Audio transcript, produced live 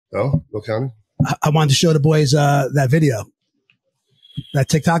No counting. I wanted to show the boys that video, that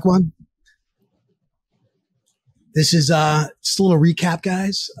TikTok one. This is just a little recap,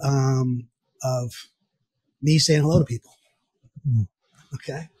 guys, of me saying hello to people.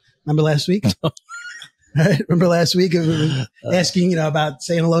 Okay. Remember last week? Right? Remember last week? Asking, about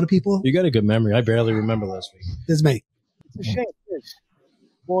saying hello to people? You got a good memory. I barely remember last week. This is me. It's a shame. It's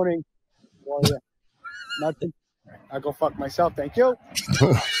morning. Well, yeah. Nothing. I go fuck myself. Thank you.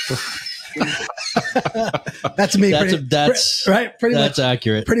 That's me. That's right. Pretty that's much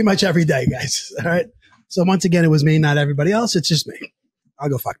accurate. Pretty much every day, guys. All right. So once again, it was me, not everybody else. It's just me. I'll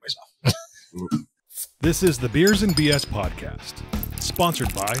go fuck myself. This is the Beers and BS podcast,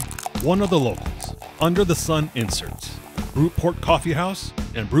 sponsored by one of the locals, Under the Sun Inserts, Brewport Coffee House,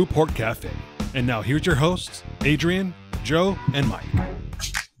 and Brewport Cafe. And now here's your hosts, Adrian, Joe, and Mike.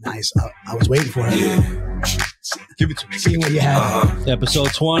 Nice. I was waiting for it. Give it to me. Seeing what you had.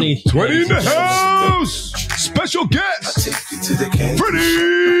 Episode 20. 20 in the house. Special guest.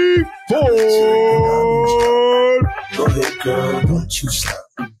 Freddie Ford. Go ahead, girl. Don't you stop.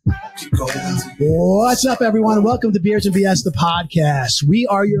 Keep going. What's up, everyone? Welcome to Beers and BS, the podcast. We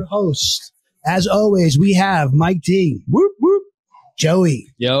are your hosts. As always, we have Mike D. Whoop, whoop. Joey.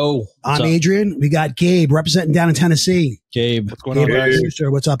 Yo. I'm Adrian. We got Gabe representing down in Tennessee. Gabe. What's going on, guys?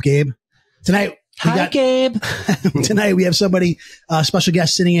 Sure. What's up, Gabe? Tonight. Gabe. Tonight we have somebody, special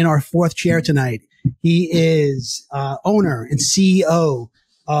guest sitting in our fourth chair tonight. He is owner and CEO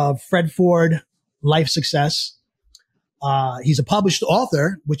of Fred Ford Life Success. He's a published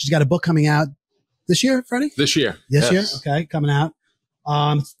author, which has got a book coming out this year, Freddie? This year. This year? Okay, coming out.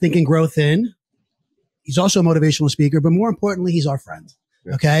 Thinking Growth In. He's also a motivational speaker, but more importantly, he's our friend.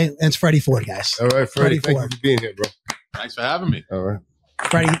 Yeah. Okay? And it's Freddie Ford, guys. All right, Freddie. Thank Ford. you for being here, bro. Thanks for having me. All right.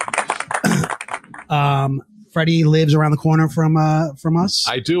 Freddie. Freddie lives around the corner from us.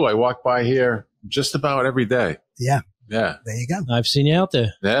 I do. I walk by here just about every day. Yeah. Yeah. There you go. I've seen you out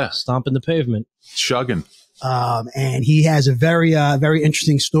there. Yeah. Stomping the pavement. Shugging. And he has a very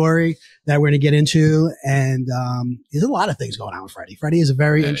interesting story that we're going to get into. And there's a lot of things going on with Freddie. Freddie is a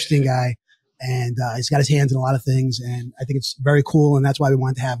very interesting guy, and he's got his hands in a lot of things. And I think it's very cool, and that's why we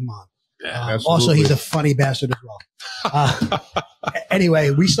wanted to have him on. Yeah, also, he's a funny bastard as well. Anyway,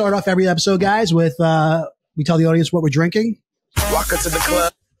 we start off every episode, guys, with we tell the audience what we're drinking. Walk us to the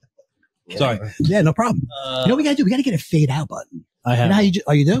club. Sorry. Yeah, no problem. You know what we got to do? We got to get a fade out button. I have. You know how you do?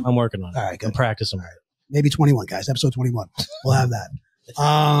 Oh, you do? I'm working on it. All right, good. I'm practicing. All right. Maybe 21, guys. Episode 21. We'll have that.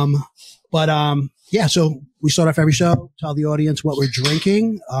 Yeah, so we start off every show, tell the audience what we're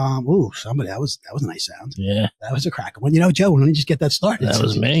drinking. That was a nice sound. Yeah. That was a cracker one. Joe, why don't you just get that started? That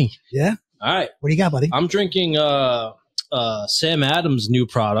was me. Yeah? All right. What do you got, buddy? I'm drinking Sam Adams' new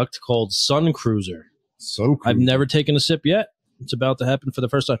product called Sun Cruiser. I've never taken a sip yet. It's about to happen for the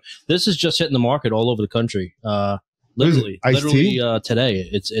first time. This is just hitting the market all over the country. Literally today.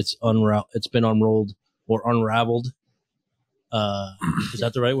 It's been unrolled or unraveled. Is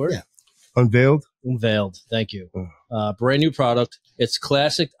that the right word? Yeah. Unveiled. Thank you. Brand new product. It's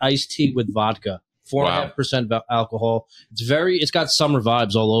classic iced tea with vodka. 4.5% alcohol. It's got summer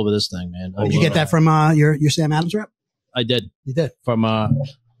vibes all over this thing, man. Did you get that from your Sam Adams rep? I did. You did? From a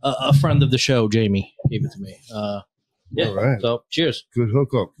friend of the show, Jamie, gave it to me. Yeah. All right. So cheers. Good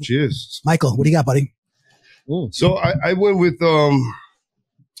hookup. Cheers. Michael, what do you got, buddy? So I went with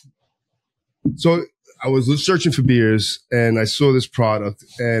so I was searching for beers and I saw this product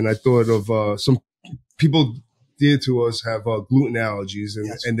and I thought of some people dear to us have gluten allergies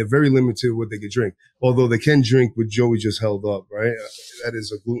and they're very limited what they can drink. Although they can drink what Joey just held up, right? That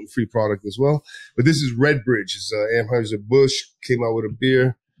is a gluten-free product as well. But this is Redbridge. It's Anheuser-Busch came out with a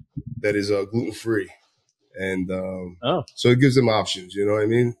beer that is gluten-free. And so it gives them options, you know what I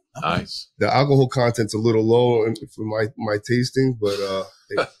mean? Nice. The alcohol content's a little low for my tasting, but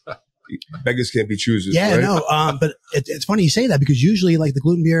beggars can't be choosers. Yeah, right? no, but it's funny you say that because usually like the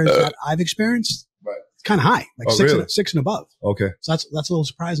gluten beers that I've experienced, it's kind of high, like six and above. Okay. So that's a little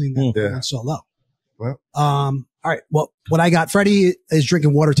surprising that that's so low. Well, all right. Well, what I got, Freddie is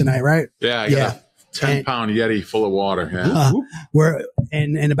drinking water tonight, right? Yeah, I got a 10-pound Yeti full of water. Yeah. We're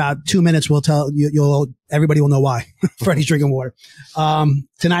in about 2 minutes. We'll tell you. Everybody will know why Freddie's drinking water.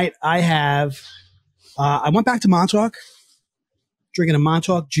 Tonight I have. I went back to Montauk, drinking a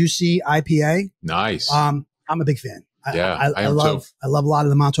Montauk Juicy IPA. Nice. I'm a big fan. I love too. I love a lot of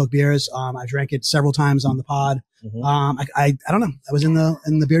the Montauk beers. I drank it several times on the pod. Mm-hmm. I don't know. I was in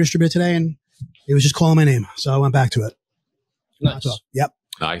the beer distributor today and it was just calling my name, so I went back to it. Nice. Montauk. Yep.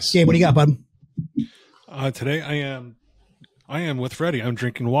 Nice. Gabe, what do you got, bud? Today I am with Freddie. I'm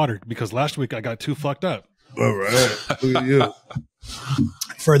drinking water because last week I got too fucked up. All right. Look at you.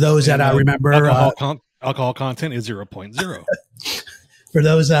 For those that remember, alcohol content is 0.0. For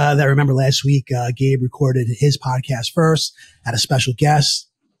those that remember last week, Gabe recorded his podcast first, had a special guest,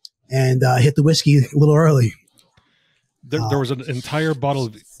 and hit the whiskey a little early. There was an entire bottle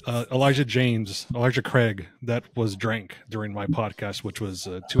of Elijah Craig that was drank during my podcast, which was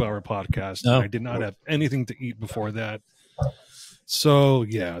a 2-hour podcast. Oh. And I did not have anything to eat before that. So,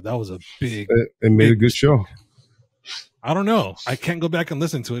 yeah, that was a big... It made a good show. I don't know. I can't go back and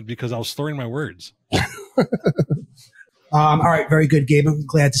listen to it because I was slurring my words. All right, very good, Gabe. I'm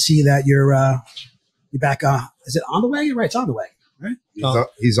glad to see that you're back. Is it on the wagon? Right, it's on the wagon, right?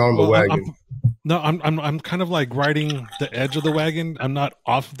 He's on the wagon. I'm kind of like riding the edge of the wagon. I'm not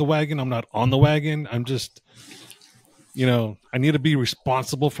off the wagon. I'm not on the wagon. I'm just, I need to be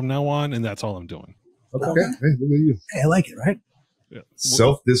responsible from now on, and that's all I'm doing. Okay. Hey, look at you. Hey, I like it, right? Yeah.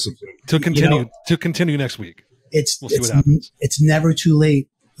 Self-discipline. To continue next week. We'll see what happens. It's never too late.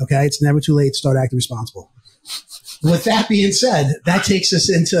 Okay, it's never too late to start acting responsible. With that being said, that takes us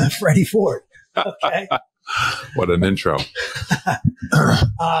into Freddie Ford. Okay. What an intro.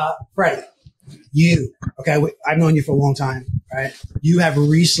 Freddie, I've known you for a long time, right? You have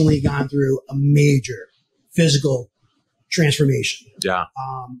recently gone through a major physical transformation. Yeah.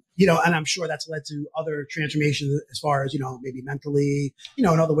 And I'm sure that's led to other transformations as far as, maybe mentally, in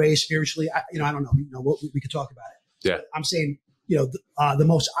other ways, spiritually. I don't know. We could talk about it. Yeah. But I'm saying, the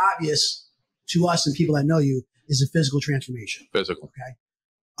most obvious to us and people that know you is a physical transformation. Physical.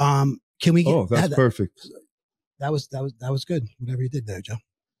 Okay. Can we get? Oh, that's perfect. That was good. Whatever you did there, Joe.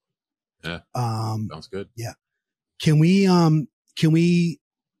 Yeah. Sounds good. Yeah. Can we?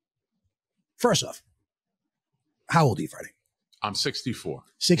 First off, how old are you, Freddie? I'm 64.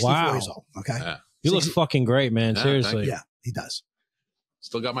 64 years old. Okay. Yeah. You look fucking great, man. Yeah, Seriously. Yeah, he does.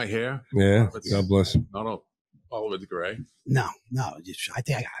 Still got my hair. Yeah. God bless him. Not all of it's gray. No. I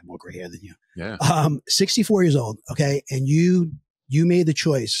think I got more gray hair than you. Yeah. 64 years old. Okay. And you made the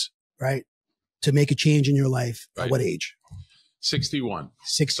choice, right, to make a change in your life. Right. At what age? 61.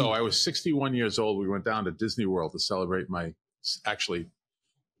 60. So I was 61 years old. We went down to Disney World to celebrate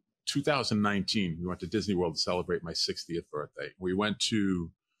 2019, we went to Disney World to celebrate my 60th birthday. We went to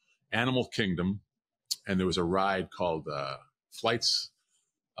Animal Kingdom, and there was a ride called Flights,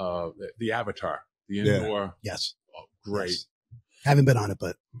 the Avatar, the indoor. Yeah. Yes. Oh, great. Yes. Haven't been on it,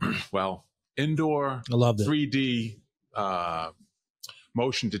 but. Well, indoor I loved it. 3D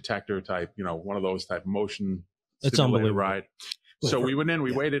motion detector type, one of those type motion It's simulator unbelievable. ride. So we went in,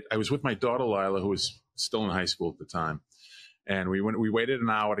 we waited. I was with my daughter, Lila, who was still in high school at the time. And we waited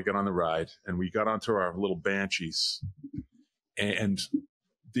an hour to get on the ride, and we got onto our little Banshees, and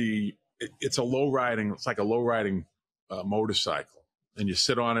it's like a low riding motorcycle, and you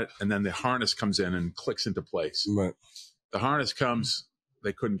sit on it, and then the harness comes in and clicks into place. Right. The harness comes,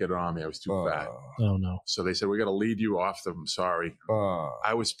 they couldn't get it on me. I was too fat. Oh no. So they said, we got to lead you off them. I'm sorry.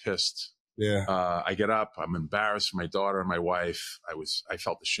 I was pissed. Yeah. I get up, I'm embarrassed for my daughter and my wife. I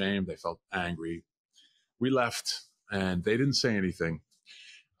felt ashamed. I felt angry. We left. And they didn't say anything.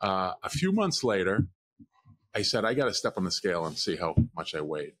 A few months later, I said, I got to step on the scale and see how much I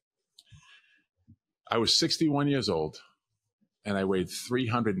weighed. I was 61 years old, and I weighed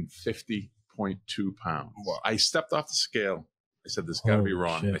 350.2 pounds. Wow. I stepped off the scale. I said, this got to be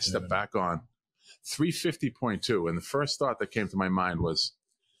wrong. Shit, I stepped back on 350.2. And the first thought that came to my mind was,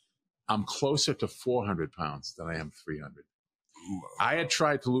 I'm closer to 400 pounds than I am 300. I had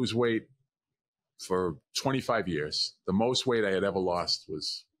tried to lose weight for 25 years. The most weight I had ever lost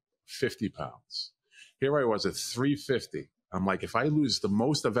was 50 pounds. Here I was at 350. I'm like, if I lose the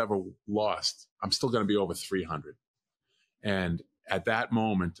most I've ever lost, I'm still going to be over 300. And at that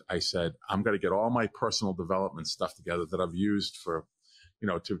moment, I said, I'm going to get all my personal development stuff together that I've used for,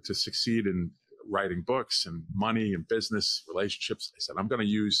 to succeed in writing books and money and business relationships. I said, I'm going to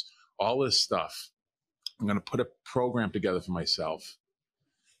use all this stuff. I'm going to put a program together for myself.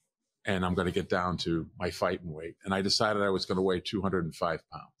 And I'm going to get down to my fighting weight. And I decided I was going to weigh 205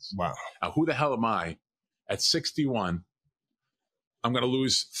 pounds. Wow. Now, who the hell am I? At 61, I'm going to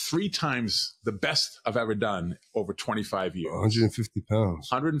lose 3 times the best I've ever done over 25 years. 150 pounds.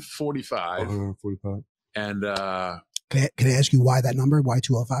 145. 145. And can I ask you why that number? Why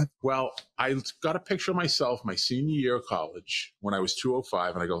 205? Well, I got a picture of myself my senior year of college when I was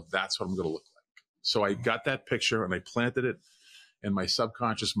 205, and I go, that's what I'm going to look like. So I got that picture, and I planted it in my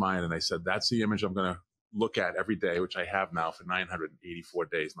subconscious mind. And I said, that's the image I'm going to look at every day, which I have now for 984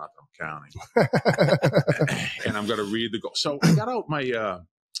 days, not that I'm counting. And I'm going to read the goal. So I got out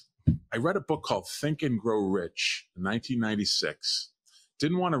I read a book called Think and Grow Rich in 1996.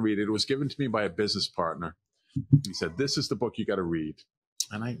 Didn't want to read it. It was given to me by a business partner. He said, this is the book you got to read.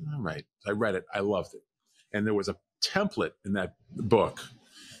 And all right. I read it. I loved it. And there was a template in that book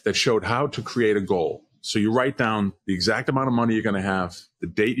that showed how to create a goal. So you write down the exact amount of money you're going to have, the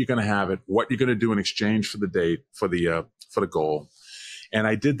date you're going to have it, what you're going to do in exchange for the date, for the goal. And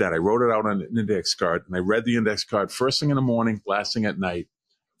I did that. I wrote it out on an index card, and I read the index card first thing in the morning, last thing at night,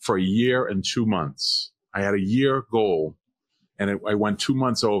 for a year and 2 months. I had a year goal, and I went 2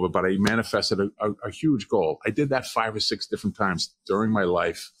 months over, but I manifested a huge goal. I did that 5 or 6 different times during my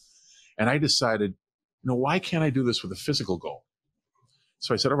life. And I decided, why can't I do this with a physical goal?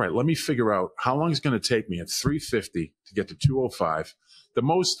 So I said, all right, let me figure out how long it's going to take me at 350 to get to 205.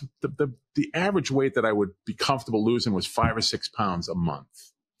 The average weight that I would be comfortable losing was 5 or 6 pounds a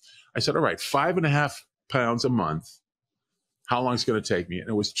month. I said, all right, 5.5 pounds a month. How long is it going to take me? And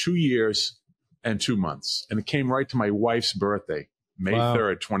it was 2 years and 2 months. And it came right to my wife's birthday, May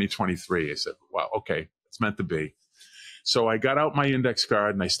 3rd, 2023. I said, wow, okay, it's meant to be. So I got out my index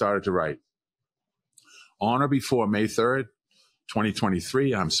card and I started to write. On or before May 3rd,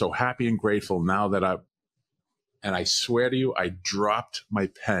 2023, I'm so happy and grateful now that and I swear to you, I dropped my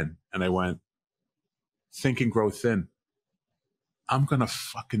pen and I went, think and grow thin. I'm going to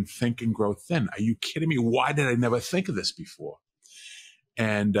fucking think and grow thin. Are you kidding me? Why did I never think of this before?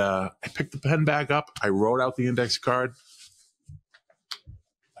 And I picked the pen back up. I wrote out the index card.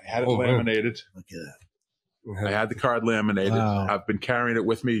 I had it laminated. Look at that. I had the card laminated. Wow. I've been carrying it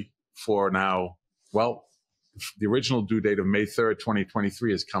with me for now, the original due date of May 3rd,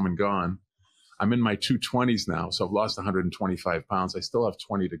 2023 has come and gone. I'm in my 220s now, so I've lost 125 pounds. I still have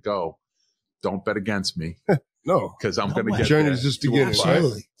 20 to go. Don't bet against me. No. Because I'm going to get journey there. is just beginning.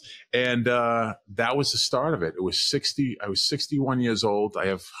 Absolutely. And that was the start of it. I was 61 years old. I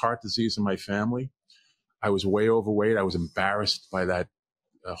have heart disease in my family. I was way overweight. I was embarrassed by that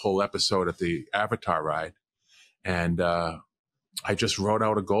whole episode at the Avatar ride. And I just wrote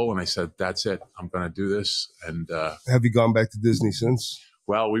out a goal and I said, that's it. I'm going to do this. And have you gone back to Disney since?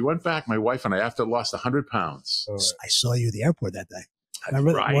 Well, we went back, my wife and I, after I lost 100 pounds. Right. I saw you at the airport that day.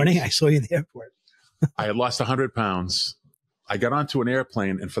 Remember that morning? I saw you at the airport. I had lost 100 pounds. I got onto an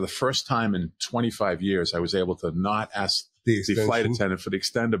airplane, and for the first time in 25 years, I was able to not ask the flight attendant for the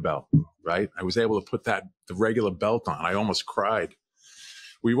extender belt, right? I was able to put the regular belt on. I almost cried.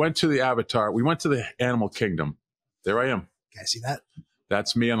 We went to the Avatar. We went to the Animal Kingdom. There I am. Can I see that?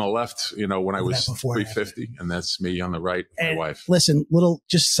 That's me on the left, when I was 350, and that's me on the right, my wife. Listen,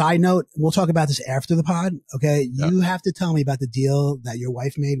 just side note, we'll talk about this after the pod, okay? Yeah. You have to tell me about the deal that your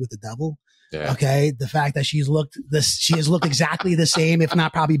wife made with the devil. Yeah. Okay, the fact that she has looked exactly the same, if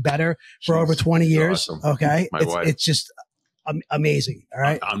not probably better, for over 20 years. Awesome. Okay, it's just amazing. All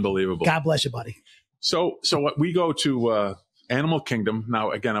right, unbelievable. God bless you, buddy. So what we go to Animal Kingdom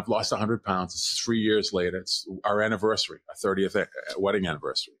now. Again, I've lost 100 pounds. It's 3 years later. It's our anniversary, our 30th wedding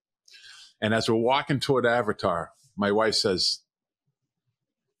anniversary. And as we're walking toward Avatar, my wife says,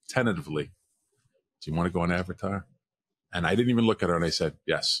 tentatively, "Do you want to go on Avatar?" And I didn't even look at her, and I said,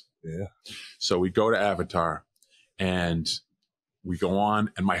 "Yes." Yeah. So we go to Avatar and we go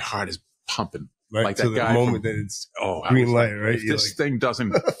on, and my heart is pumping. Right like to that the guy moment that it's green light, right? If this thing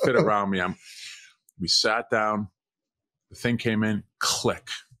doesn't fit around me, we sat down, the thing came in, click.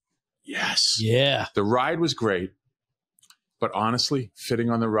 Yes. Yeah. The ride was great, but honestly,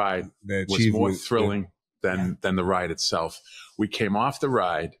 fitting on the ride was more thrilling than the ride itself. We came off the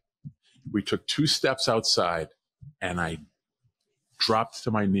ride, we took 2 steps outside, and I dropped to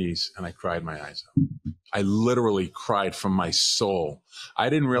my knees and I cried my eyes out. I literally cried from my soul.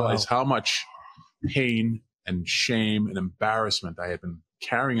 I didn't realize how much pain and shame and embarrassment I had been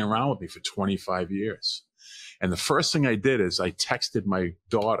carrying around with me for 25 years. And the first thing I did is I texted my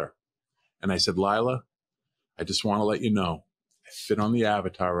daughter and I said, "Lila, I just want to let you know I fit on the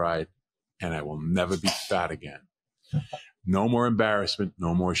Avatar ride and I will never be fat again. No more embarrassment,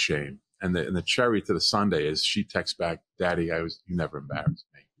 no more shame." And the cherry to the sundae is she texts back, "Daddy, you never embarrassed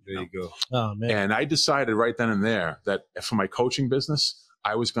me." There you go. Oh, man. And I decided right then and there that for my coaching business,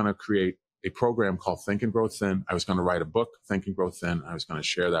 I was going to create a program called Think and Grow Thin. I was going to write a book, Think and Grow Thin. I was going to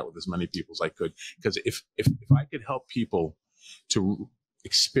share that with as many people as I could. Because if I could help people to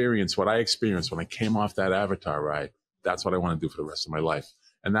experience what I experienced when I came off that Avatar ride, that's what I want to do for the rest of my life.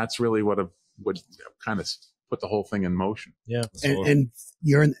 And that's really what kind of put the whole thing in motion. Yeah. And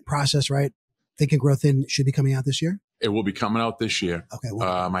you're in the process, right? Think and Grow Thin should be coming out this year? It will be coming out this year. Okay.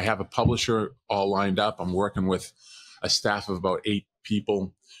 I have a publisher all lined up. I'm working with a staff of about 8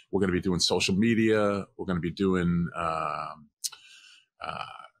 people. We're going to be doing social media. We're going to be doing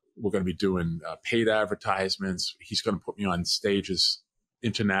paid advertisements. He's going to put me on stages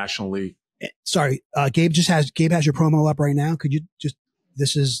internationally. Sorry, Gabe has your promo up right now. Could you just,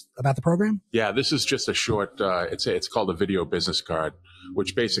 this is about the program? Yeah, this is just a short, it's called a video business card,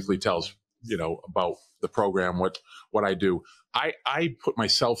 which basically tells, about the program, what I do. I put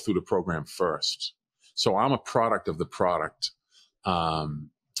myself through the program first. So I'm a product of the product.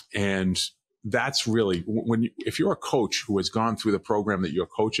 And that's really if you're a coach who has gone through the program that you're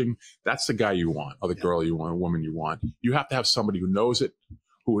coaching, that's the guy you want, or the girl you want, a woman you want. You have to have somebody who knows it,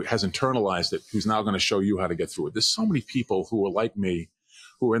 who has internalized it, who's now going to show you how to get through it. There's so many people who are like me,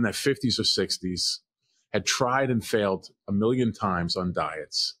 who are in their 50s or 60s, had tried and failed a million times on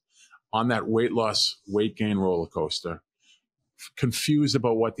diets, on that weight loss, weight gain roller coaster, confused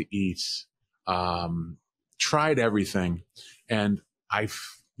about what to eat, tried everything. And I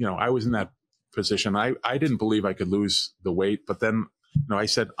was in that position. I didn't believe I could lose the weight, but then, I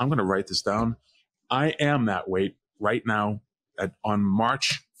said, I'm going to write this down. I am that weight right now. On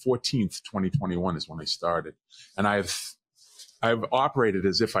March 14th, 2021 is when I started. And I've operated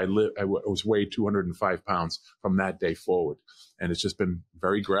as if I was weighed 205 pounds from that day forward. And it's just been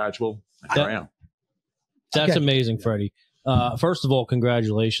very gradual. And here I am. That's amazing, Freddie. First of all,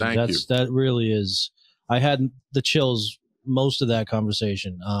 congratulations. Thank you. That really is. I had the chills most of that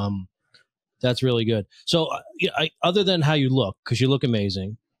conversation. That's really good. So other than how you look, because you look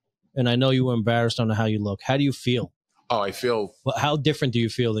amazing, and I know you were embarrassed on how you look, how do you feel? Oh, I feel. Well, how different do you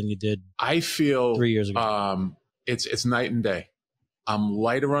feel than you did? I feel 3 years ago. It's night and day. I'm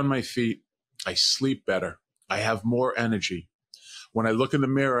lighter on my feet. I sleep better. I have more energy. When I look in the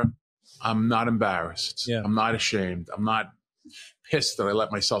mirror, I'm not embarrassed. Yeah. I'm not ashamed. I'm not pissed that I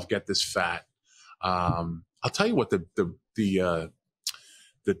let myself get this fat. I'll tell you what the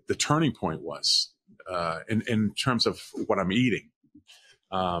turning point was in terms of what I'm eating.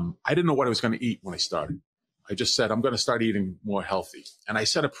 I didn't know what I was going to eat when I started. I just said, I'm going to start eating more healthy. And I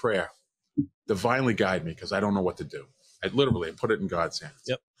said a prayer, divinely guide me, because I don't know what to do. I put it in God's hands.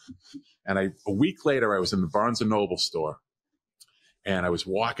 Yep. And a week later, I was in the Barnes & Noble store, and I was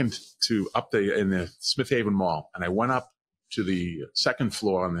walking in the Smith Haven Mall, and I went up to the second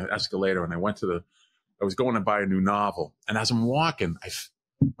floor on the escalator, and I was going to buy a new novel. And as I'm walking,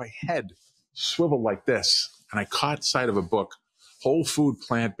 my head swiveled like this, and I caught sight of a book, Whole Food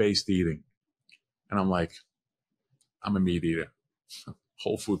Plant-Based Eating. And I'm like, I'm a meat eater.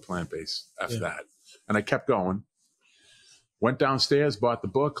 Whole food plant-based. After that. And I kept going. Went downstairs, bought the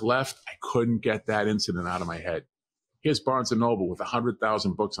book, left. I couldn't get that incident out of my head. Here's Barnes & Noble with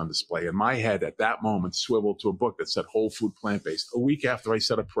 100,000 books on display. And my head at that moment swiveled to a book that said whole food plant-based. A week after I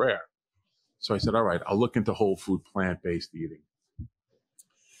said a prayer. So I said, all right, I'll look into whole food plant-based eating.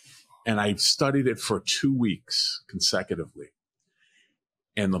 And I studied it for 2 weeks consecutively.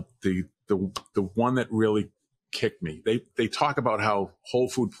 And the one that really kicked me, they talk about how whole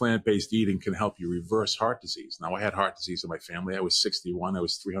food plant-based eating can help you reverse heart disease. Now, I had heart disease in my family. I was 61. I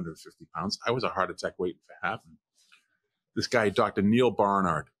was 350 pounds. I was a heart attack waiting for happen. This guy, Dr. Neil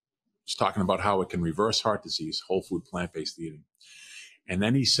Barnard, was talking about how it can reverse heart disease, whole food plant-based eating. And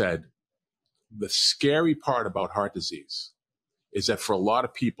then he said, the scary part about heart disease is that for a lot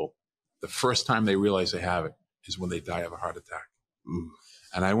of people, the first time they realize they have it is when they die of a heart attack.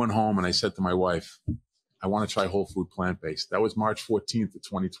 And I went home and I said to my wife, I want to try whole food plant-based. That was March 14th of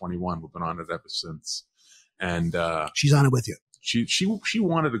 2021. We've been on it ever since. And she's on it with you. She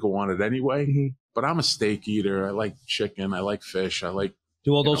wanted to go on it anyway, but I'm a steak eater. I like chicken. I like fish.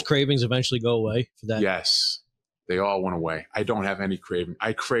 Do all those cravings eventually go away for that? Yes. They all went away. I don't have any craving.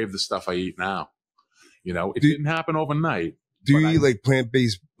 I crave the stuff I eat now. It didn't happen overnight. Do you eat like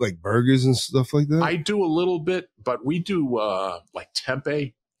plant-based like burgers and stuff like that? I do a little bit, but we do like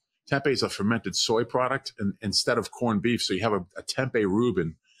tempeh. Tempeh is a fermented soy product, and instead of corned beef, so you have a tempeh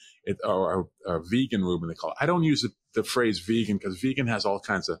Reuben, or a vegan Reuben they call it. I don't use the phrase vegan because vegan has all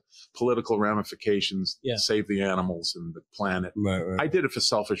kinds of political ramifications. Yeah. Save the animals and the planet. Right. I did it for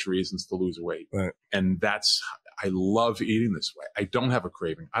selfish reasons to lose weight, Right. and I love eating this way. I don't have a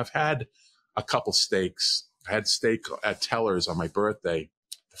craving. I've had a couple steaks. I had steak at Teller's on my birthday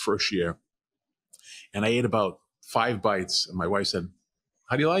the first year, and I ate about 5 bites, and my wife said,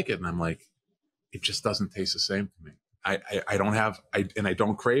 how do you like it? And I'm like, it just doesn't taste the same to me. I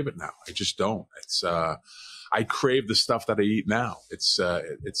don't crave it now. I just don't. I crave the stuff that I eat now.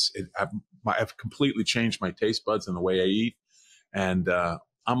 I've completely changed my taste buds and the way I eat, and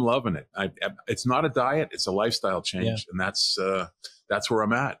I'm loving it. It's not a diet; it's a lifestyle change, and that's where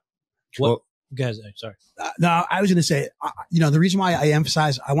I'm at. Well, guys, sorry. No, I was going to say, the reason why I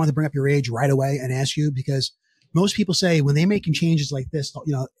emphasize, I wanted to bring up your age right away and ask you, because most people say when they're making changes like this,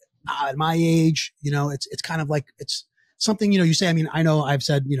 at my age, it's kind of like, it's something, you say, I mean, I know I've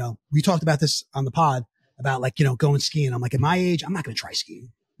said, we talked about this on the pod about like, going skiing. I'm like, at my age, I'm not going to try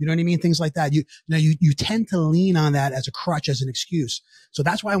skiing. You know what I mean? Things like that. You tend to lean on that as a crutch, as an excuse. So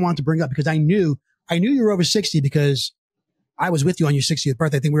that's why I wanted to bring up, because I knew you were over 60 because I was with you on your 60th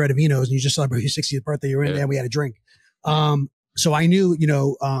birthday. I think we were at Avino's and you just celebrated your 60th birthday. You were in there and we had a drink. So I knew,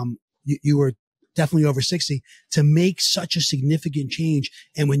 you were definitely over 60 to make such a significant change.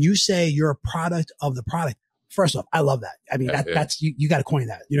 And when you say you're a product of the product, first off, I love that. I mean, that's, you got to coin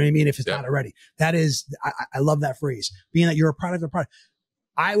that. You know what I mean? If it's not already, that is, I love that phrase, being that you're a product of the product.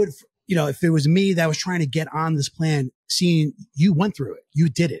 I would, if it was me that was trying to get on this plan, seeing you went through it, you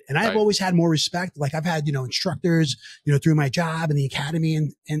did it. And I've always had more respect. Like I've had, instructors, through my job and the academy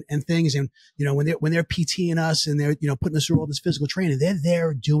and things. And, when they're PTing us and they're, putting us through all this physical training, they're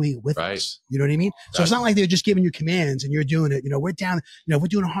there doing it with us. You know what I mean? So it's not like they're just giving you commands and you're doing it. We're down, we're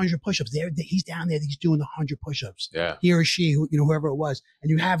doing 100 push-ups. He's down there. He's doing 100 push-ups. Yeah. He or she, whoever it was. And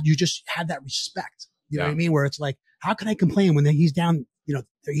you just have that respect. You know what I mean? Where it's like, how can I complain when he's down,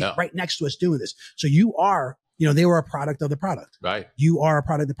 he's right next to us doing this. So you are, they were a product of the product. Right. You are a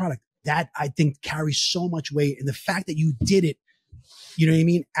product of the product. That I think carries so much weight. And the fact that you did it, you know what I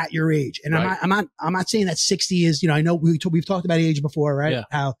mean, at your age. And I'm not saying that 60 is, I know we've talked about age before, right? Yeah.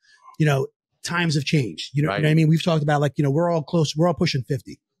 How, times have changed. You know what I mean? We've talked about like, we're all close. We're all pushing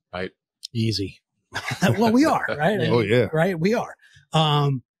 50. Right. Easy. Well, we are, right? Oh yeah. Right. We are.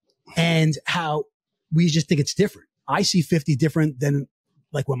 And how we just think it's different. I see 50 different than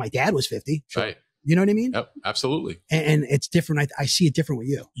like when my dad was 50. Right. You know what I mean? Yep, absolutely. And it's different. I see it different with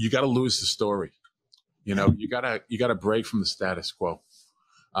you. You got to lose the story. You got to break from the status quo.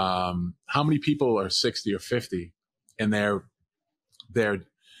 How many people are 60 or 50 and they've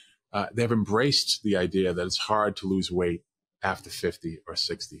embraced the idea that it's hard to lose weight after 50 or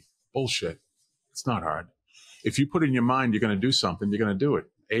 60? Bullshit. It's not hard. If you put in your mind you're going to do something, you're going to do it.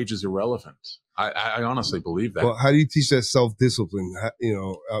 Age is irrelevant. I honestly believe that. Well, how do you teach that self-discipline?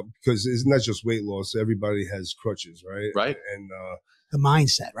 Because it's not just weight loss. Everybody has crutches, right? Right. And the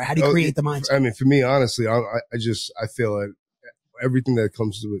mindset, right? How do you create the mindset? I mean, for me, honestly, I feel like everything that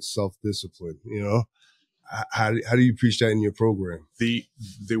comes to it, self-discipline, how do you preach that in your program? The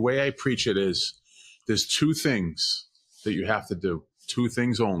way I preach it is there's two things that you have to do, two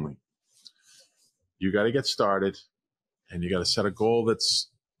things only. You got to get started and you got to set a goal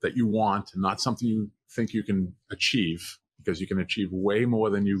that you want and not something you think you can achieve, because you can achieve way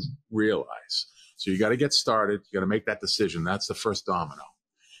more than you realize. So you got to get started. You got to make that decision. That's the first domino.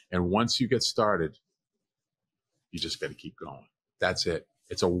 And once you get started, you just got to keep going. That's it.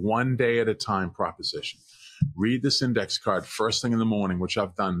 It's a one day at a time proposition. Read this index card first thing in the morning, which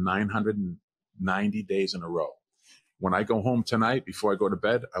I've done 990 days in a row. When I go home tonight, before I go to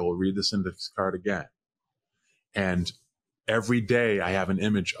bed, I will read this index card again. And every day I have an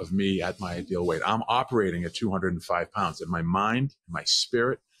image of me at my ideal weight. I'm operating at 205 pounds in my mind, my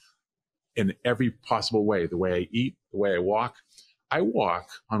spirit, in every possible way. The way I eat, the way I walk. I walk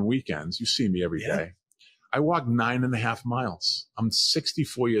on weekends. You see me every day. I walk 9.5 miles. I'm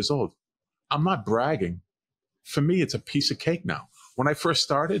 64 years old. I'm not bragging. For me, it's a piece of cake now. When I first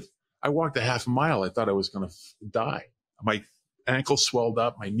started, I walked a half mile. I thought I was going to die. My ankle swelled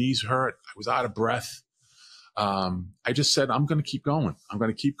up. My knees hurt. I was out of breath. I just said, I'm going to keep going. I'm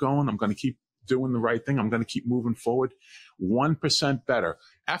going to keep going. I'm going to keep doing the right thing. I'm going to keep moving forward. 1% better.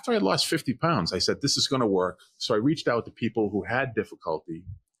 After I lost 50 pounds, I said, this is going to work. So I reached out to people who had difficulty,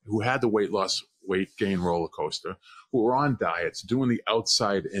 who had the weight loss, weight gain roller coaster, who were on diets, doing the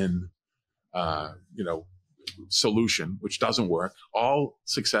outside in, solution, which doesn't work. All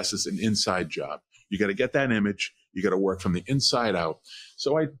success is an inside job. You got to get that image. You got to work from the inside out.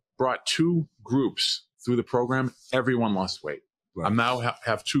 So I brought two groups through the program. Everyone lost weight. Right. I'm now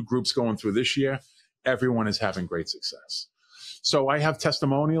have two groups going through this year. Everyone is having great success. So I have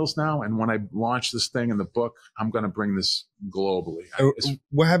testimonials now. And when I launch this thing in the book, I'm going to bring this globally.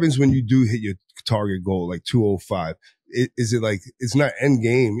 What happens when you do hit your target goal, like 205? Is it like, it's not end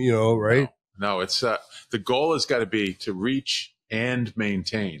game, right? No, it's the goal has got to be to reach and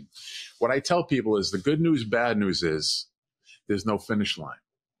maintain. What I tell people is the good news, bad news is there's no finish line.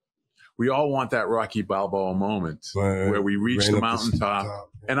 We all want that Rocky Balboa moment where we reach the mountaintop.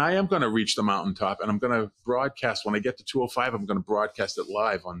 And I am going to reach the mountaintop, and I'm going to broadcast. When I get to 205, I'm going to broadcast it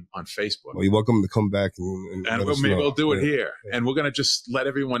live on Facebook. Well, you're welcome to come back. And maybe we'll do it here. And we're going to just let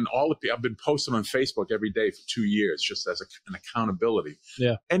everyone, I've been posting on Facebook every day for 2 years, just as an accountability.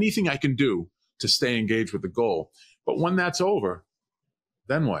 Yeah. Anything I can do to stay engaged with the goal. But when that's over,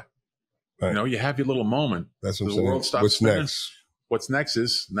 then what? Right. You have your little moment. That's what the world stops What's spinning. Next? What's next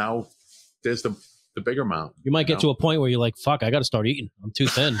is now there's the the bigger mountain. You might get to a point where you're like, fuck, I got to start eating. I'm too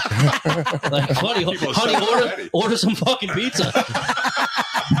thin. Like, honey, order some fucking pizza.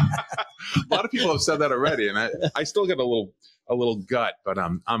 A lot of people have said that already, and I still get a little gut, but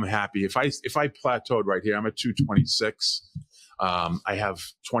I'm happy. If I plateaued right here, I'm at 226. I have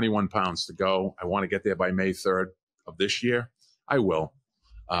 21 pounds to go. I want to get there by May 3rd of this year. I will.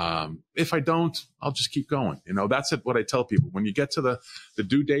 If I don't, I'll just keep going. You know, that's what I tell people. When you get to the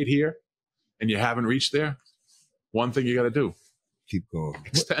due date here and you haven't reached there, one thing you got to do. Keep going.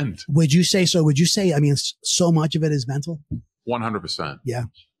 Extend. Would you say so? Would you say, I mean, so much of it is mental? 100%. Yeah.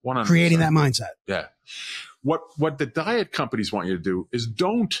 100%. Creating that mindset. Yeah. What the diet companies want you to do is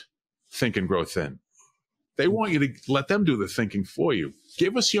don't think and grow thin. They want you to let them do the thinking for you.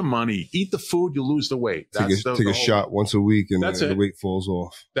 Give us your money. Eat the food. You lose the weight. Take a shot once a week and the weight falls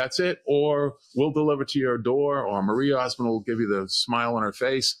off. That's it. Or we'll deliver to your door, or Maria Osmond will give you the smile on her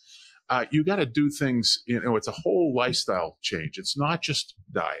face. You got to do things. You know, it's a whole lifestyle change. It's not just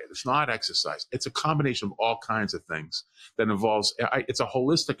diet. It's not exercise. It's a combination of all kinds of things that involves, it's a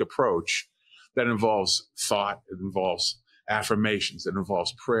holistic approach that involves thought. It involves affirmations. It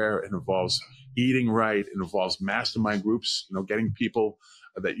involves prayer. It involves eating right. It involves mastermind groups, you know, getting people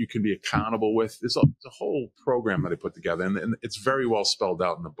that you can be accountable with. There's a whole program that I put together, and it's very well spelled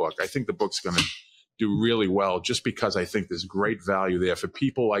out in the book. I think the book's going to do really well just because I think there's great value there for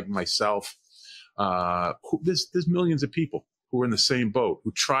people like myself. There's millions of people who are in the same boat,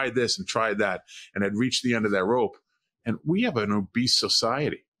 who tried this and tried that and had reached the end of their rope. And we have an obese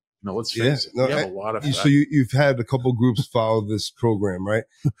society. No, let's face it. We have a lot of so you've had a couple groups follow this program, right?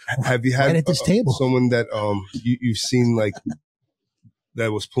 Have you had right at this table someone that you've seen like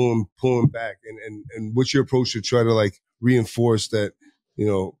that was pulling back, and what's your approach to try to like reinforce that, you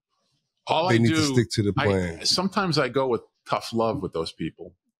know, they need to stick to the plan? Sometimes I go with tough love with those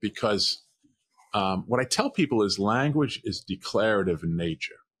people because what I tell people is language is declarative in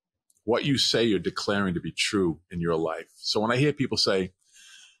nature. What you say, you're declaring to be true in your life. So when I hear people say,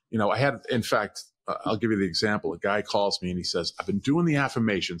 you know, in fact, I'll give you the example. A guy calls me and he says, I've been doing the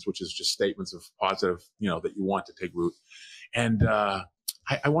affirmations, which is just statements of positive, you know, that you want to take root. And I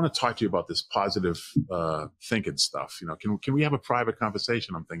want to talk to you about this positive thinking stuff. You know, can we have a private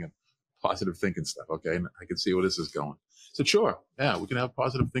conversation? I'm thinking positive thinking stuff. Okay. And I can see where this is going. I said, sure. Yeah, we can have a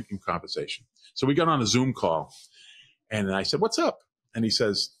positive thinking conversation. So we got on a Zoom call and I said, what's up? And he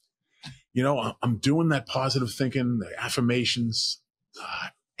says, you know, I'm doing that positive thinking, the affirmations.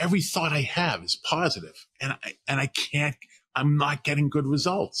 Every thought I have is positive, and I'm not getting good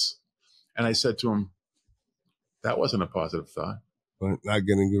results. And I said to him, that wasn't a positive thought. But not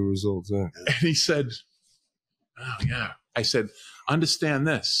getting good results, yeah. And he said, oh yeah. I said, understand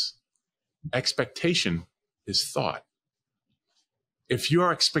this. Expectation is thought. If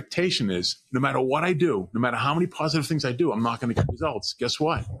your expectation is no matter what I do, no matter how many positive things I do, I'm not going to get results. Guess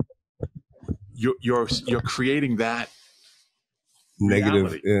what? You're creating that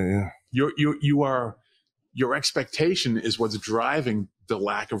negative. Reality. Yeah. Your expectation is what's driving the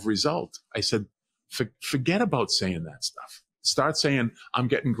lack of result. I said, forget about saying that stuff. Start saying, I'm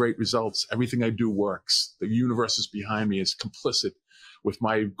getting great results. Everything I do works. The universe is behind me, is complicit with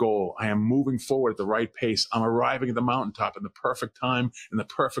my goal. I am moving forward at the right pace. I'm arriving at the mountaintop in the perfect time, in the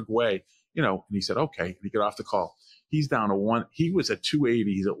perfect way. You know, and he said, okay. And he got off the call. He's down to one. He was at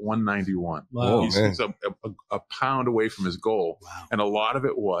 280. He's at 191. Wow. He's a pound away from his goal. Wow. And a lot of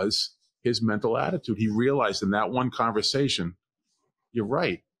it was his mental attitude. He realized in that one conversation, you're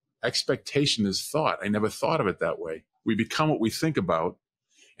right. Expectation is thought. I never thought of it that way. We become what we think about.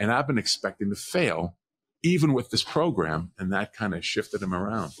 And I've been expecting to fail, even with this program. And that kind of shifted him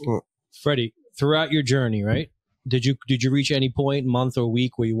around. Freddie, throughout your journey, right? Did you reach any point, month or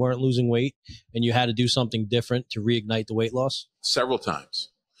week, where you weren't losing weight and you had to do something different to reignite the weight loss? Several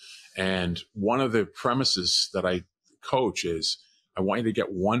times. And one of the premises that I coach is I want you to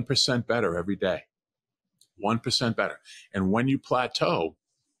get 1% better every day. 1% better. And when you plateau,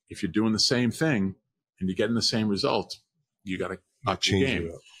 if you're doing the same thing and you're getting the same result, you got to up your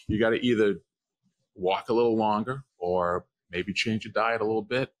game. You got to either walk a little longer or maybe change your diet a little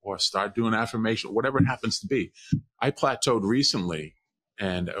bit or start doing affirmation, whatever it happens to be. I plateaued recently,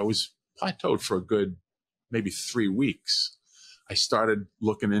 and I was plateaued for a good maybe 3 weeks. I started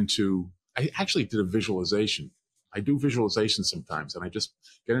looking into, I actually did a visualization. I do visualization sometimes, and I just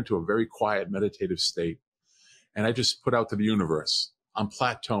get into a very quiet meditative state. And I just put out to the universe, I'm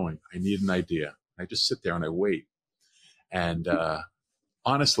plateauing. I need an idea. I just sit there and I wait. And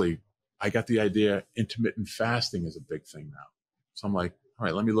honestly, I got the idea intermittent fasting is a big thing now. So I'm like, all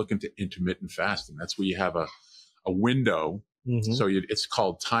right, let me look into intermittent fasting. That's where you have a window Mm-hmm. So it's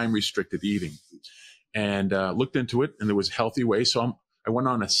called time restricted eating, and looked into it, and there was healthy ways. So I went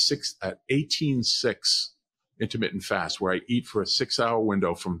on a 18-6 intermittent fast where I eat for a 6-hour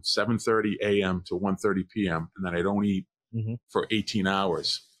window from 7:30 a.m. to 1:30 p.m. and then I don't eat for 18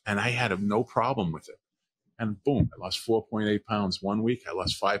 hours. And I had no problem with it. And boom, I lost 4.8 pounds 1 week. I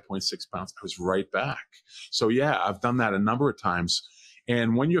lost 5.6 pounds. I was right back. So yeah, I've done that a number of times.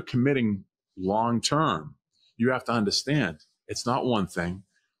 And when you're committing long term, you have to understand it's not one thing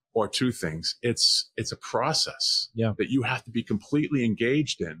or two things. It's a process that you have to be completely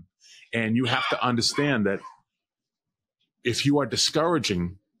engaged in. And you have to understand that if you are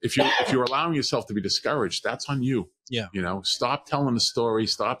discouraging, if you're allowing yourself to be discouraged, that's on you. Yeah. You know, stop telling the story.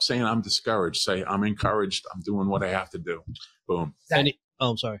 Stop saying I'm discouraged. Say I'm encouraged. I'm doing what I have to do. Boom.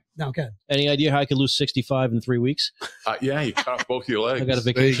 I'm sorry. No, okay. Any idea how I could lose 65 in 3 weeks? Yeah, you cut off both your legs. I got a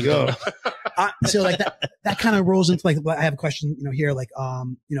vacation. There you go. So like that kind of rolls into like, I have a question, here, like,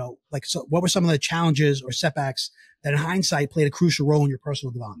 so what were some of the challenges or setbacks that in hindsight played a crucial role in your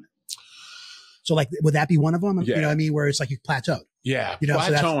personal development? So like, would that be one of them? Yeah. You know what I mean? Where it's like you plateaued. Yeah. So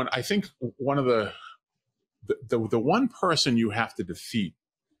plateauing. I think one of the one person you have to defeat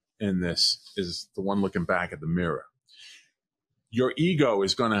in this is the one looking back at the mirror. Your ego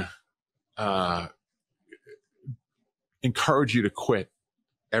is going to encourage you to quit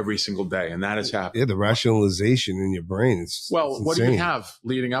every single day, and that has happened. Yeah, the rationalization in your brain is what do you have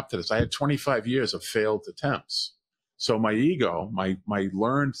leading up to this? I had 25 years of failed attempts. So my ego, my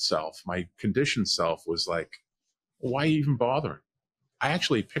learned self, my conditioned self was like, why even bothering? I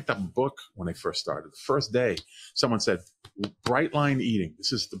actually picked up a book when I first started. The first day, someone said, Bright Line Eating.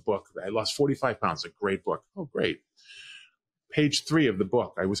 This is the book. I lost 45 pounds. A great book. Oh, great. Page 3 of the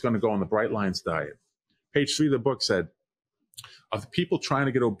book, I was going to go on the Bright Lines diet. Page 3 of the book said, of the people trying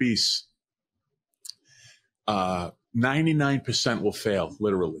to get obese, 99% will fail,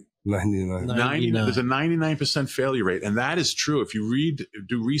 literally. 99. There's a 99% failure rate. And that is true. If you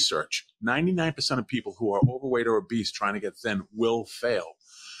do research, 99% of people who are overweight or obese trying to get thin will fail.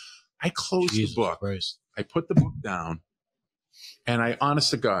 I closed the book. Christ. I put the book down, and honest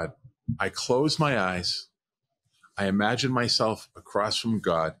to God, I closed my eyes. I imagined myself across from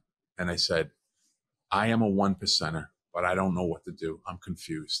God, and I said, I am a 1%er, but I don't know what to do. I'm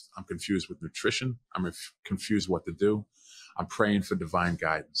confused. I'm confused with nutrition. I'm confused what to do. I'm praying for divine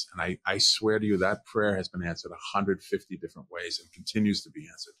guidance. And I swear to you, that prayer has been answered 150 different ways and continues to be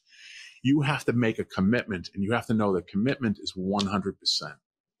answered. You have to make a commitment, and you have to know that commitment is 100%.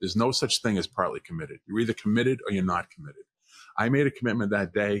 There's no such thing as partly committed. You're either committed or you're not committed. I made a commitment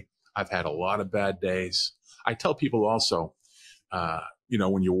that day. I've had a lot of bad days. I tell people also,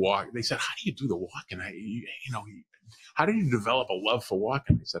 when you walk, they said, how do you do the walking? How did you develop a love for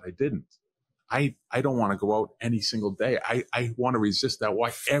walking? I said, I didn't. I don't want to go out any single day. I want to resist that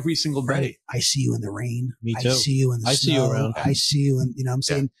walk every single day. I see you in the rain. Me too. I see you in the snow. see you around. I see you in, I'm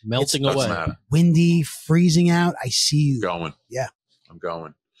saying, melting away. Windy, freezing out. I see you. Going. Yeah. I'm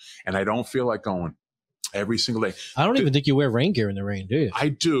going. And I don't feel like going every single day. I don't even think you wear rain gear in the rain, do you? I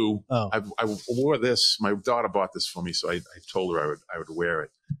do. Oh. I wore this. My daughter bought this for me, so I told her I would wear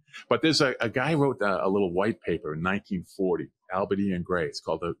it. But there's a guy wrote a little white paper in 1940, Albert Ian Gray. It's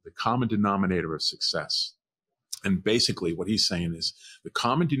called the Common Denominator of Success. And basically what he's saying is the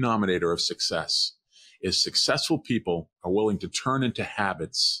common denominator of success is successful people are willing to turn into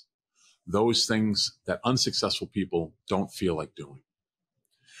habits those things that unsuccessful people don't feel like doing.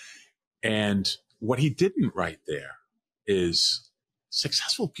 And what he didn't write there is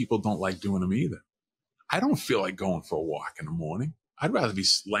successful people don't like doing them either. I don't feel like going for a walk in the morning. I'd rather be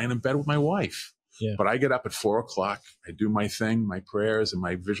laying in bed with my wife. Yeah. But I get up at 4 o'clock. I do my thing, my prayers and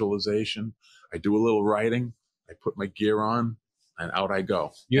my visualization. I do a little writing. I put my gear on and out I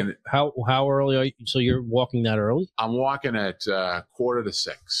go. And how early are you? So you're walking that early? I'm walking at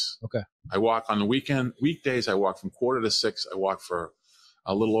 5:45. Okay. I walk on the weekdays. I walk from 5:45. I walk for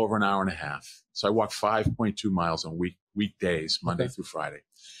a little over an hour and a half. So I walk 5.2 miles on weekdays, Monday through Friday.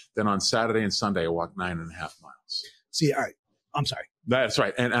 Then on Saturday and Sunday, I walk 9.5 miles. See, all right. I'm sorry. That's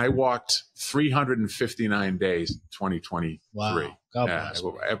right. And I walked 359 days in 2023. Wow. God bless.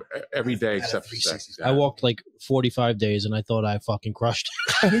 Every day except for Saturday. I walked like 45 days and I thought I fucking crushed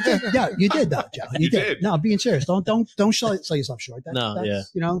it. You did. Yeah, you did though, Joe. You did. No, being serious. Don't sell yourself short. That's,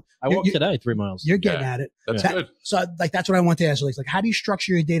 I walked today 3 miles. You're getting at it. That's good. So that's what I want to ask you. Like, how do you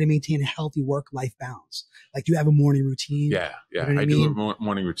structure your day to maintain a healthy work-life balance? Like, do you have a morning routine? Yeah. You know I do a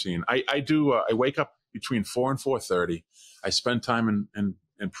morning routine. I do. I wake up between 4 and 4:30. I spend time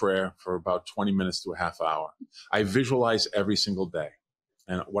in prayer for about 20 minutes to a half hour. I visualize every single day.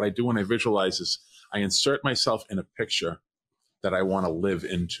 And what I do when I visualize is I insert myself in a picture that I want to live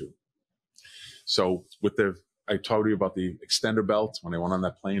into. So I told you about the extender belt when I went on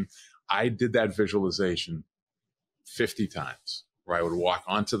that plane. I did that visualization 50 times, where I would walk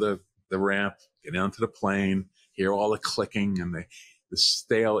onto the ramp, get onto the plane, hear all the clicking and the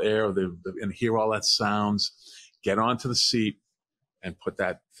stale air and hear all that sounds, get onto the seat and put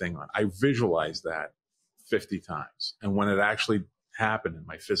that thing on. I visualized that 50 times. And when it actually happened in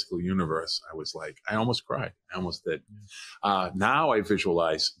my physical universe, I was like, I almost cried. I almost did. Now I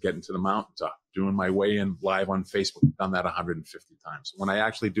visualize getting to the mountaintop, doing my way in live on Facebook. I've done that 150 times. When I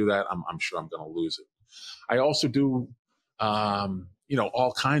actually do that, I'm sure I'm going to lose it. I also do,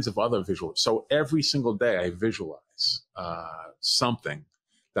 all kinds of other visuals. So every single day I visualize something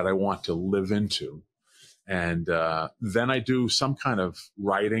that I want to live into. And then I do some kind of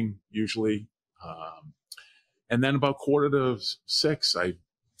writing usually. And then about 5:45, I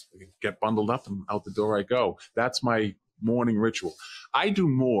get bundled up and out the door I go. That's my morning ritual. I do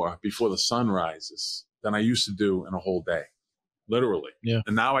more before the sun rises than I used to do in a whole day, literally. Yeah.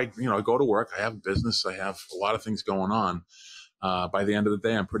 And now I go to work. I have business. I have a lot of things going on. By the end of the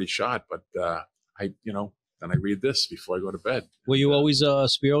day, I'm pretty shot. But then I read this before I go to bed. Were you always a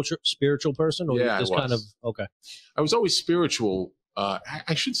spiritual person, or yeah, just kind of okay? I was always spiritual.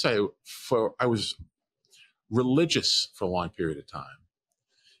 I should say I was religious for a long period of time,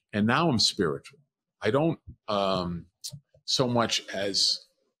 and now I'm spiritual. I don't so much as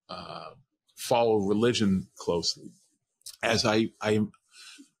follow religion closely as I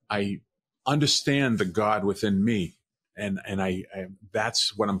understand the God within me, and I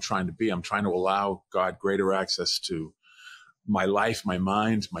that's what I'm trying to be. I'm trying to allow God greater access to my life, my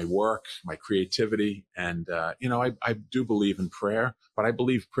mind, my work, my creativity. And, I do believe in prayer, but I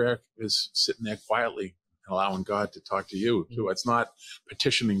believe prayer is sitting there quietly and allowing God to talk to you too. It's not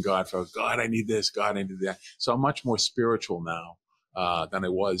petitioning God for, God, I need this, God, I need that. So I'm much more spiritual now than I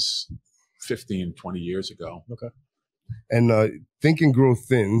was 15, 20 years ago. Okay. And Think and Grow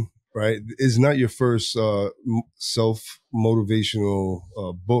Thin, right, is not your first self-motivational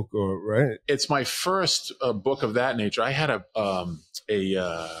book, or right? It's my first book of that nature. I had a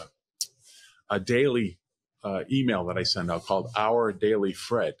daily email that I send out called Our Daily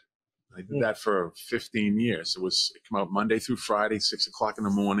Fred. I did that for 15 years. It came out Monday through Friday, 6:00 in the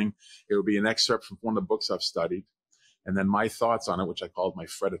morning. It would be an excerpt from one of the books I've studied, and then my thoughts on it, which I called my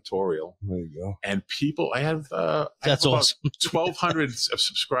Freditorial. There you go. And people, I have That's awesome. 1,200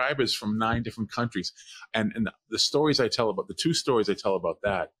 subscribers from 9 different countries. And the stories I tell about, the 2 stories I tell about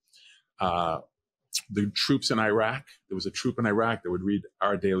that, the troops in Iraq, there was a troop in Iraq that would read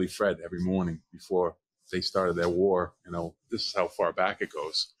Our Daily Fred every morning before they started their war. This is how far back it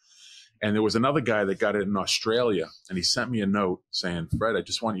goes. And there was another guy that got it in Australia, and he sent me a note saying, Fred, I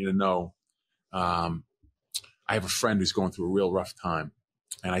just want you to know, I have a friend who's going through a real rough time,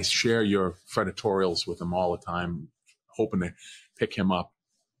 and I share your Freditorials with him all the time, hoping to pick him up.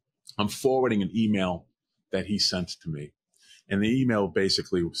 I'm forwarding an email that he sent to me. And the email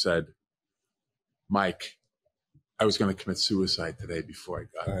basically said, Mike, I was going to commit suicide today before I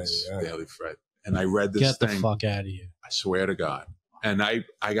got this Daily Fred. And I read this thing. Get the fuck out of here. I swear to God. And I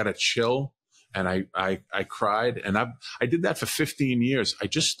got a chill, and I cried, and I did that for 15 years. I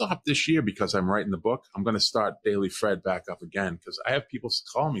just stopped this year because I'm writing the book. I'm going to start Daily Fred back up again, because I have people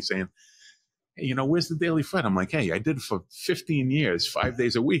call me saying, hey, where's the Daily Fred? I'm like, hey, I did it for 15 years, 5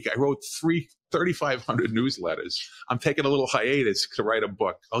 days a week. I wrote 3,500 newsletters. I'm taking a little hiatus to write a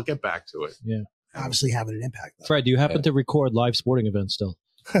book. I'll get back to it. Yeah. Obviously having an impact, though. Fred, do you happen to record live sporting events still?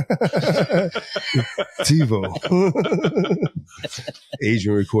 TiVo.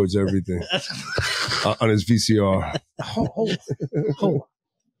 Adrian records everything on his VCR.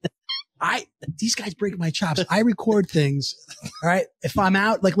 These guys break my chops. I record things. All right. If I'm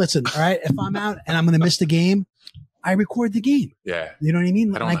out, listen, all right. If I'm out and I'm going to miss the game, I record the game. Yeah. You know what I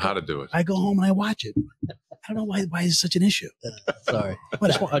mean? I don't know how to do it. I go home and I watch it. I don't know why is it such an issue. Sorry.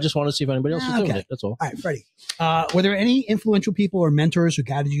 I just want to see if anybody else is doing it. That's all. All right, Freddie. Were there any influential people or mentors who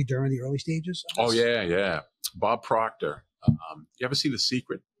guided you during the early stages? Oh, yeah. Bob Proctor. You ever see The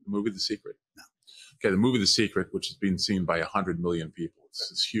Secret? The movie The Secret? No. Okay, the movie The Secret, which has been seen by 100 million people. It's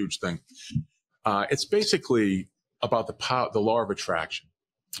this huge thing. It's basically about the law of attraction.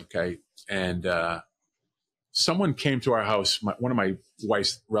 Okay, and someone came to our house, one of my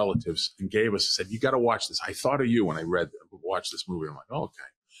wife's relatives, and said, you got to watch this. I thought of you when I watched this movie. I'm like, oh, okay.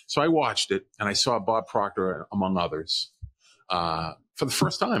 So I watched it, and I saw Bob Proctor, among others, for the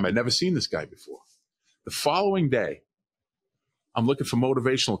first time. I'd never seen this guy before. The following day, I'm looking for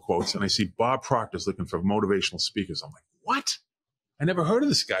motivational quotes, and I see Bob Proctor's looking for motivational speakers. I'm like, what? I never heard of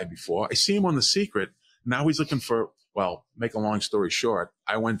this guy before. I see him on The Secret. Now he's looking for Well, make a long story short,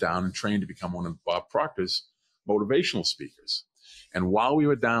 I went down and trained to become one of Bob Proctor's motivational speakers. And while we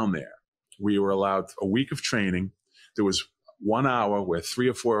were down there, we were allowed a week of training. There was 1 hour where 3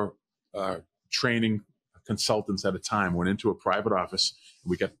 or 4 training consultants at a time went into a private office, and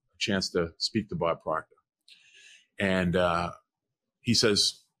we got a chance to speak to Bob Proctor. And he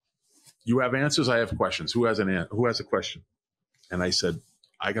says, "You have answers, I have questions. Who has a question?" And I said,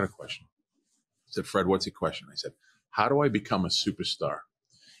 "I got a question." He said, "Fred, what's your question?" I said, "How do I become a superstar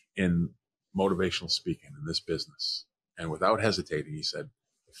in motivational speaking in this business?" And without hesitating, he said,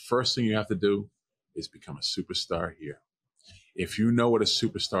 "The first thing you have to do is become a superstar here. If you know what a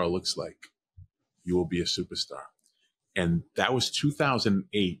superstar looks like, you will be a superstar." And that was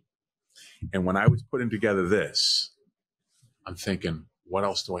 2008. And when I was putting together this, I'm thinking, what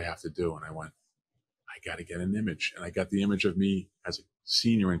else do I have to do? And I went, I got to get an image. And I got the image of me as a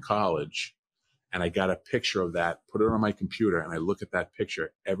senior in college. And I got a picture of that, put it on my computer, and I look at that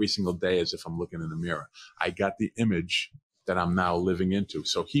picture every single day as if I'm looking in the mirror. I got the image that I'm now living into.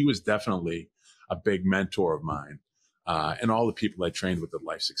 So he was definitely a big mentor of mine, and all the people I trained with at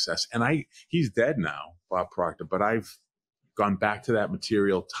Life Success. And he's dead now, Bob Proctor, but I've gone back to that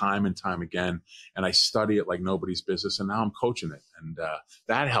material time and time again, and I study it like nobody's business, and now I'm coaching it. And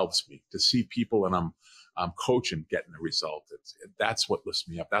that helps me to see people, and I'm coaching, getting the result. That's what lifts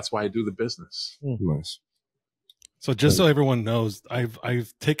me up. That's why I do the business. Nice. So just so everyone knows,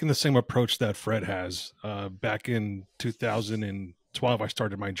 I've taken the same approach that Fred has. Back in 2012, I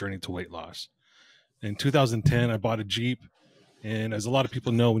started my journey to weight loss. In 2010, I bought a Jeep. And as a lot of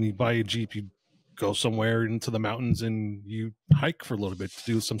people know, when you buy a Jeep, you go somewhere into the mountains and you hike for a little bit to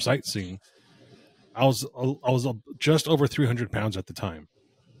do some sightseeing. I was just over 300 pounds at the time.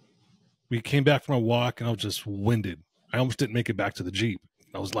 We came back from a walk and I was just winded. I almost didn't make it back to the Jeep.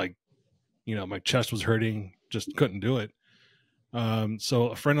 I was like, my chest was hurting, just couldn't do it. So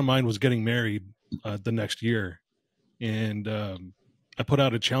a friend of mine was getting married the next year, and I put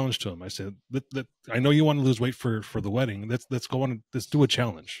out a challenge to him. I said, I know you want to lose weight for the wedding. Let's go on. Let's do a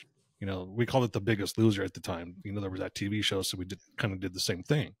challenge. We called it The Biggest Loser at the time. There was that TV show, so we kind of did the same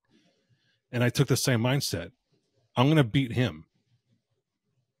thing. And I took the same mindset. I'm going to beat him.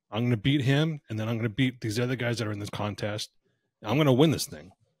 I'm going to beat him, and then I'm going to beat these other guys that are in this contest. I'm going to win this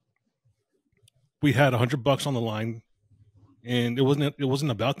thing. We had $100 on the line, and it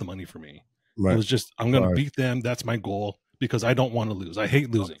wasn't about the money for me. Right. It was just, I'm going to beat them. That's my goal, because I don't want to lose. I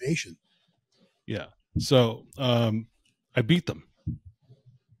hate losing. Motivation. Yeah. So I beat them.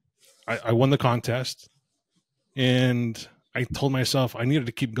 I won the contest, and I told myself I needed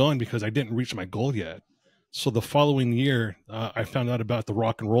to keep going because I didn't reach my goal yet. So the following year, I found out about the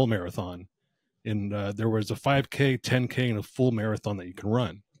Rock and Roll Marathon, and there was a 5K, 10K, and a full marathon that you can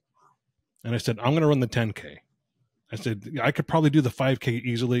run. And I said, I'm going to run the 10K. I said, I could probably do the 5K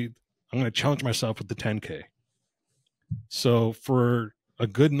easily. I'm going to challenge myself with the 10K. So for a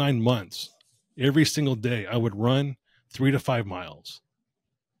good 9 months, every single day, I would run 3 to 5 miles.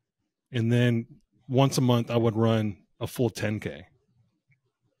 And then once a month, I would run a full 10K.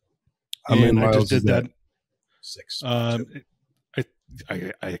 How many miles I just did that? 6. I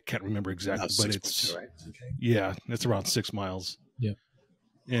can't remember exactly, but it's right? Okay. Yeah, it's around 6 miles. Yeah.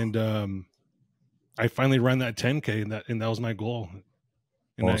 And I finally ran that 10K, and that was my goal.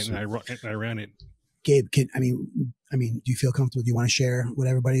 And awesome. I ran it. Gabe, do you feel comfortable? Do you want to share with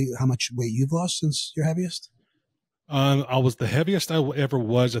everybody how much weight you've lost since your heaviest? The heaviest I ever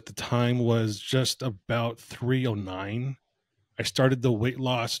was at the time was just about 309. I started the weight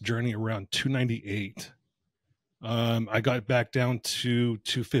loss journey around 298. I got back down to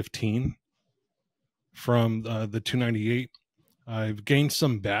 215 from the 298. I've gained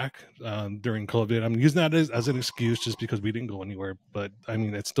some back during COVID. I'm using that as an excuse just because we didn't go anywhere, but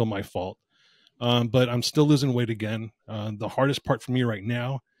it's still my fault. But I'm still losing weight again. The hardest part for me right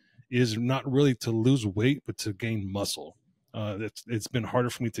now is not really to lose weight, but to gain muscle. It's been harder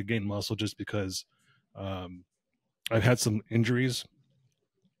for me to gain muscle just because I've had some injuries.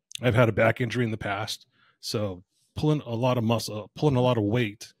 I've had a back injury in the past, so pulling a lot of muscle, pulling a lot of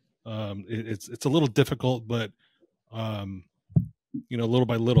weight, it's a little difficult, but little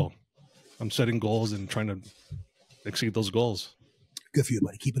by little, I'm setting goals and trying to exceed those goals. Good for you,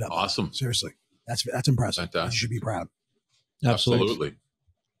 buddy. Keep it up. Awesome. Seriously, that's impressive. Fantastic. You should be proud. Absolutely.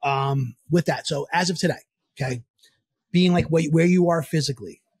 With that, so as of today, okay, being like where you are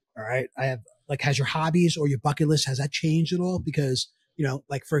physically, all right, has your hobbies or your bucket list, has that changed at all? Because,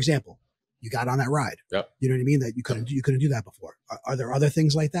 like for example, you got on that ride. Yep. You know what I mean? That you couldn't do that before. Are there other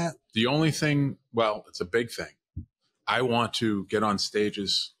things like that? The only thing, well, it's a big thing. I want to get on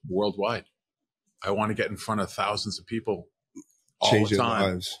stages worldwide. I want to get in front of thousands of people all Change the their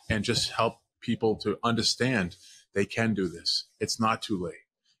time lives. and just help people to understand they can do this. It's not too late.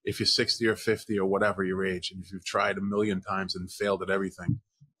 If you're 60 or 50 or whatever your age, and if you've tried a million times and failed at everything,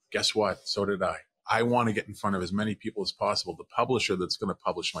 guess what? So did I. I want to get in front of as many people as possible. The publisher that's going to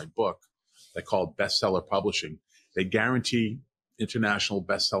publish my book, they call it Bestseller Publishing. They guarantee international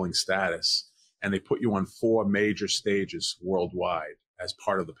best-selling status, and they put you on 4 major stages worldwide as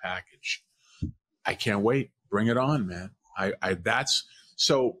part of the package. I can't wait. Bring it on, man.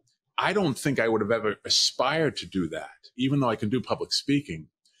 So I don't think I would have ever aspired to do that, even though I can do public speaking,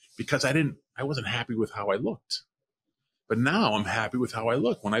 because I wasn't happy with how I looked. But now I'm happy with how I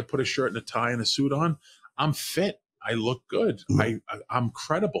look. When I put a shirt and a tie and a suit on, I'm fit. I look good. I'm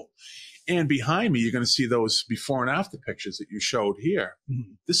credible. And behind me, you're going to see those before and after pictures that you showed here.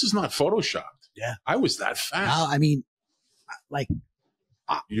 Mm-hmm. This is not Photoshopped. Yeah. I was that fat. Well, I mean, like,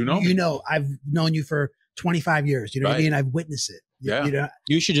 you know, I've known you for 25 years. You know what I mean? I've witnessed it. Yeah. You know?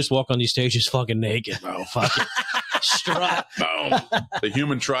 You should just walk on these stages fucking naked, bro. Fuck it. Strut. Boom. The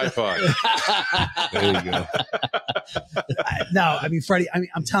human tripod. There you go. No, I mean, Freddie,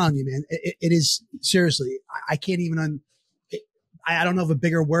 I'm telling you, man, it is seriously, I can't even, I don't know of a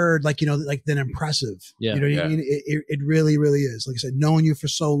bigger word, like, you know, like than impressive. Yeah. You know what I mean? It really, really is. Like I said, knowing you for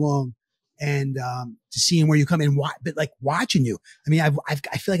so long and, to seeing where you come in, but like watching you. I mean, I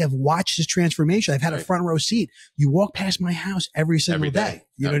feel like I've watched this transformation. I've had a front row seat. You walk past my house every single day.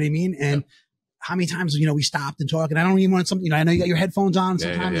 You know what I mean? And how many times, you know, we stopped and talked, and I don't even want something, you know, I know you got your headphones on.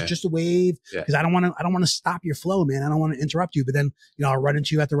 Sometimes it's just a wave because I don't want to stop your flow, man. I don't want to interrupt you, but then, you know, I'll run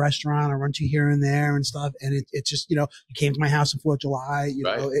into you at the restaurant. I'll run into you here and there and stuff. And it's just, you know, you came to my house on 4th of July, you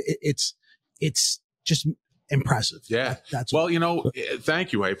know, it's just impressive. Yeah. That's well, you know,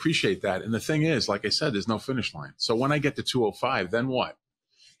 thank you. I appreciate that. And the thing is, like I said, there's no finish line. So when I get to 205, then what?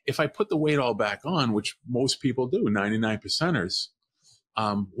 If I put the weight all back on, which most people do, 99%ers,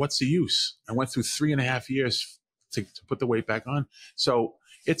 what's the use? I went through 3.5 years to put the weight back on. So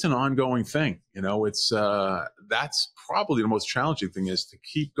it's an ongoing thing. You know, it's, that's probably the most challenging thing, is to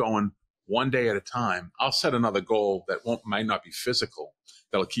keep going one day at a time. I'll set another goal that might not be physical,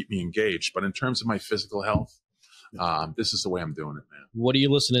 that'll keep me engaged. But in terms of my physical health, this is the way I'm doing it, man. What are you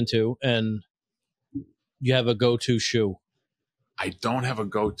listening to? And you have a go-to shoe? I don't have a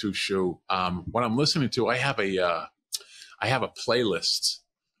go-to shoe. What I'm listening to, I have a playlist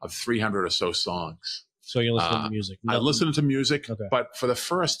of 300 or so songs. So you're listening to music? I listen to music, but for the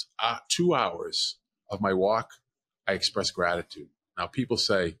first 2 hours of my walk, I express gratitude. Now, people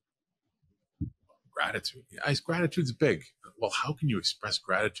say, gratitude? Yeah, gratitude's big. Well, how can you express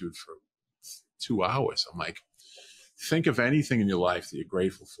gratitude for 2 hours? I'm like, think of anything in your life that you're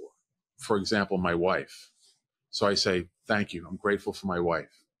grateful for. For example, my wife. So I say, thank you. I'm grateful for my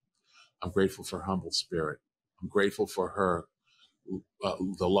wife. I'm grateful for her humble spirit. I'm grateful for her,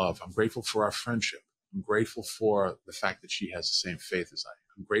 the love. I'm grateful for our friendship. I'm grateful for the fact that she has the same faith as I.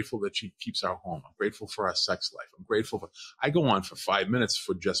 I'm grateful that she keeps our home. I'm grateful for our sex life. I'm grateful for, I go on for 5 minutes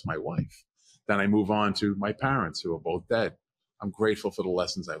for just my wife. Then I move on to my parents, who are both dead. I'm grateful for the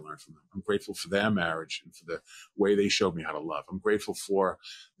lessons I learned from them. I'm grateful for their marriage and for the way they showed me how to love. I'm grateful for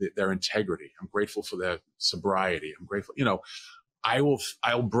their integrity. I'm grateful for their sobriety. I'm grateful, you know,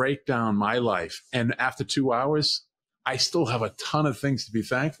 I'll break down my life. And after 2 hours, I still have a ton of things to be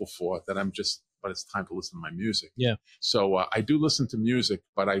thankful for but it's time to listen to my music. Yeah. So I do listen to music,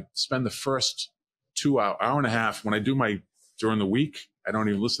 but I spend the first hour and a half when I do during the week, I don't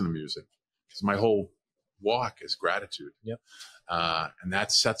even listen to music because my whole walk is gratitude. Yep. And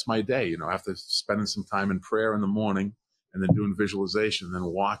that sets my day, you know, after spending some time in prayer in the morning and then doing visualization and then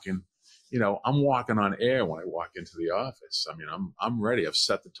walking. You know, I'm walking on air when I walk into the office. I mean, I'm ready. I've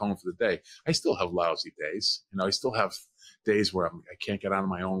set the tone for the day. I still have lousy days. You know, I still have days where I can't get out of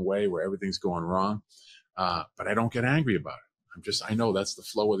my own way, where everything's going wrong. But I don't get angry about it. I know that's the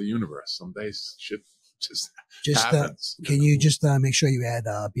flow of the universe. Some days shit just happens. Can you just make sure you add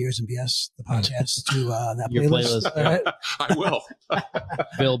Beers and BS, the podcast, to that playlist? All right. I will.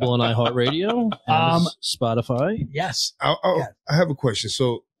 Available on iHeartRadio, Spotify. Yes. I have a question.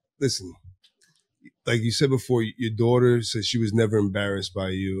 So, listen, like you said before, your daughter said she was never embarrassed by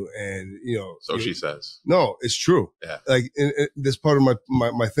you, and you know. So she says. No, it's true. Yeah. Like this part of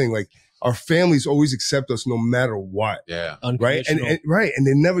my thing. Like our families always accept us no matter what. Yeah. Right. And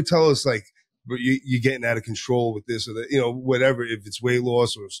they never tell us like, but you're getting out of control with this or that. You know, whatever. If it's weight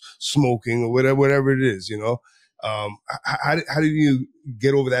loss or smoking or whatever it is. You know. How do you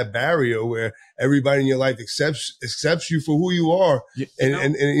get over that barrier where everybody in your life accepts you for who you are,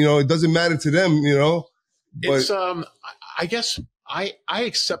 and you know it doesn't matter to them, you know? But it's I guess I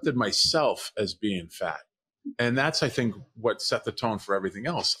accepted myself as being fat. And that's, I think, what set the tone for everything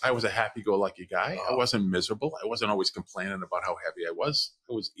else. I was a happy-go-lucky guy. I wasn't miserable. I wasn't always complaining about how heavy I was.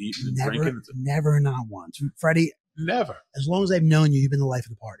 I was eating and drinking. Never, not once. Freddie, never. As long as I've known you, you've been the life of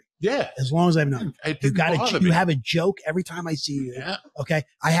the party. Yeah. As long as I've known you. You have a joke every time I see you. Yeah. Okay.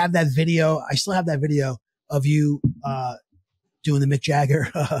 I have that video. I still have that video of you doing the Mick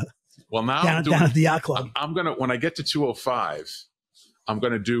Jagger well, now down at the yacht club. I'm going to, when I get to 205, I'm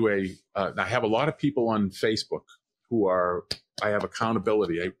going to do I have a lot of people on Facebook who I have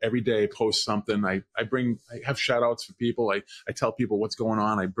accountability. Every day I post something. I have shout outs for people. I tell people what's going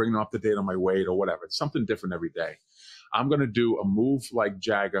on. I bring them up to date on my weight or whatever. It's something different every day. I'm going to do a Move Like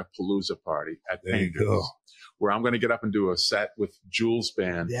Jagger Palooza party at Painters, where I'm going to get up and do a set with Jules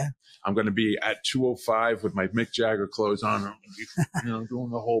Band. Yeah. I'm going to be at 205 with my Mick Jagger clothes on, I'm going to be, doing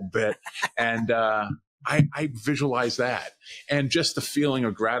the whole bit. And, I visualize that, and just the feeling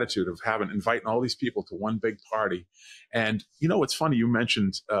of gratitude of inviting all these people to one big party. And it's funny. You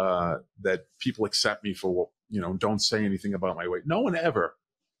mentioned, that people accept me for, don't say anything about my weight. No one ever.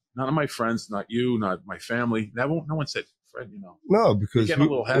 None of my friends, not you, not my family. No one said, Fred, No, because you're getting a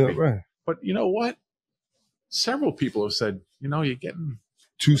little heavy. Right. But you know what? Several people have said, you're getting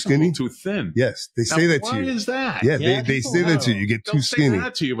too skinny, too thin. Yes, they say that to you. Why is that? Yeah, they say that to you. You get too skinny. Say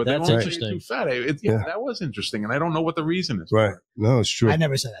that to you, but that's they won't interesting. say too fat. That was interesting, and I don't know what the reason is. Right? No, it's true. I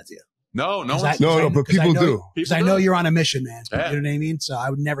never said that to you. No, but people do. Because I know you're on a mission, man. Yeah. You know what I mean? So I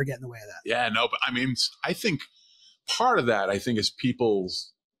would never get in the way of that. Yeah, no, but I mean, I think part of that, is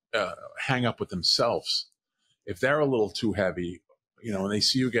people's hang up with themselves. If they're a little too heavy, and they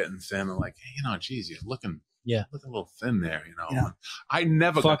see you getting thin, and like, hey, geez, you're looking a little thin there, I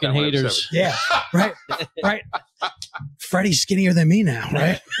never fucking got that haters. Yeah, right. Freddie's skinnier than me now,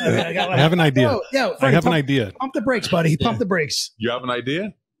 right? I have an idea. Freddie, I have an idea. Pump the brakes, buddy. Pump the brakes. You have an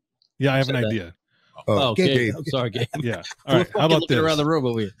idea? Yeah, I have an idea. Oh, Gabe. Gabe. Sorry, Gabe. Yeah. All right. How about this? Around the room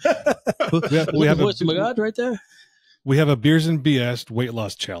over here. We have oh my God, right there. We have a Beers and BS weight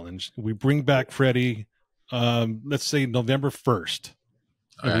loss challenge. We bring back Freddie, let's say November 1st,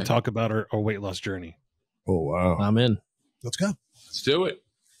 and we talk about our weight loss journey. Oh, wow. I'm in. Let's go. Let's do it.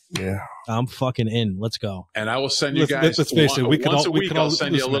 Yeah. I'm fucking in. Let's go. And I will send you guys let's face it, once a week. I'll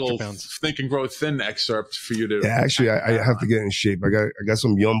send you a little Think and Grow Thin excerpt for you to. Yeah, actually, I have to get in shape. I got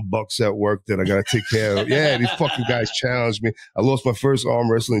some young bucks at work that I got to take care of. Yeah, these fucking guys challenged me. I lost my first arm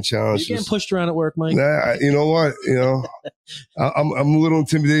wrestling challenge. You getting pushed around at work, Mike? Nah, you know what? I'm a little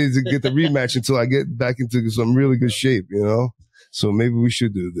intimidated to get the rematch until I get back into some really good shape. So maybe we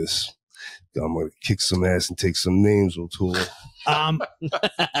should do this. I'm gonna kick some ass and take some names, O'Toole.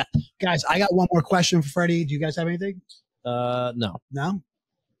 Guys, I got one more question for Freddie. Do you guys have anything? No. No.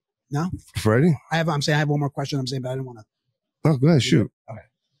 Freddie? I'm saying I have one more question. But I didn't want to. Oh, go ahead, shoot. All right.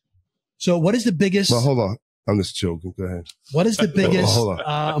 So, what is the biggest? Well, hold on. I'm just joking. Go ahead. What is the biggest,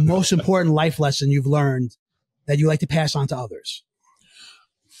 most important life lesson you've learned that you like to pass on to others?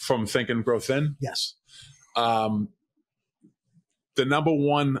 From Think and Grow Thin? Yes. The number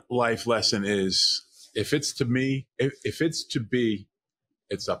one life lesson is if it's to be,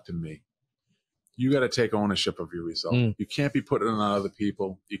 it's up to me. You got to take ownership of your result. You can't be putting it on other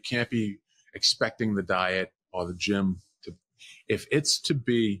people. You can't be expecting the diet or the gym to. If it's to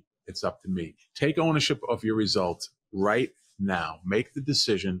be, it's up to me. Take ownership of your result right now. Make the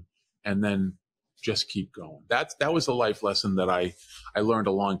decision, and then just keep going. That was a life lesson that I learned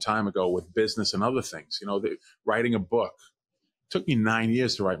a long time ago with business and other things. Writing a book. Took me 9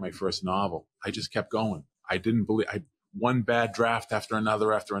 years to write my first novel. I just kept going. I didn't believe one bad draft after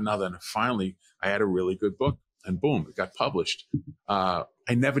another, and finally I had a really good book, and boom, it got published. I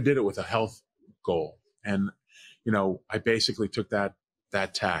never did it with a health goal, and I basically took that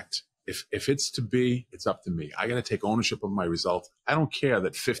tact. If it's to be, it's up to me. I got to take ownership of my result. I don't care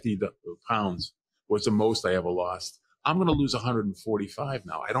that 50 pounds was the most I ever lost. I'm going to lose 145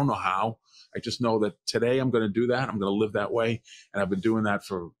 now. I don't know how. I just know that today I'm going to do that. I'm going to live that way. And I've been doing that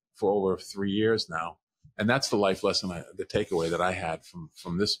for over 3 years now. And that's the life lesson, the takeaway that I had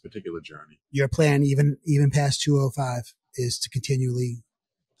from this particular journey. Your plan, even past 205, is to continually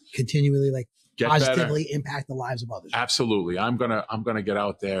like get positively better. Impact the lives of others. Absolutely. I'm gonna get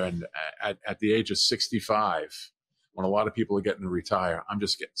out there, and at the age of 65, when a lot of people are getting to retire, I'm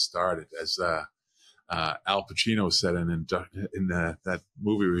just getting started. As Al Pacino said in that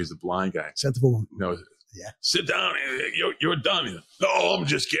movie where he's the blind guy. Sensible one. Yeah. Sit down. You're done. No, I'm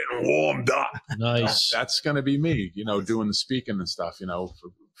just getting warmed up. Nice. That's going to be me, doing the speaking and stuff,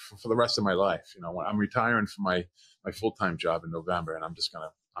 for the rest of my life. I'm retiring from my full-time job in November, and I'm just going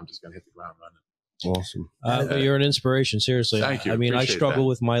to hit the ground running. Awesome. You're an inspiration, seriously. Thank you. I mean, Appreciate I struggle that.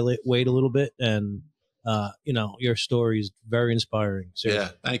 with my weight a little bit, and your story is very inspiring. Seriously.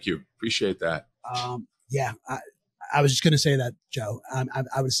 Yeah, thank you. Appreciate that. Yeah, I was just going to say that, Joe.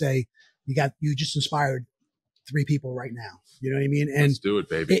 I would say you just inspired 3 people right now. You know what I mean? And Let's do it,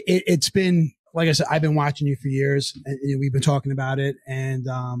 baby. It's been, like I said, I've been watching you for years, and we've been talking about it, and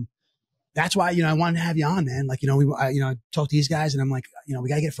that's why I wanted to have you on, man. Like I talk to these guys, and I'm like, we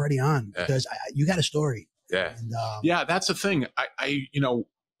got to get Freddie on because you got a story. Yeah, and, yeah, that's the thing. I it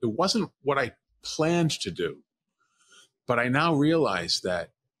wasn't what I planned to do, but I now realize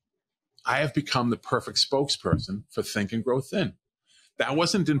that I have become the perfect spokesperson for Think and Grow Thin. That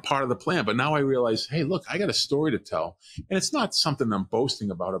wasn't in part of the plan, but now I realize, hey, look, I got a story to tell. And it's not something I'm boasting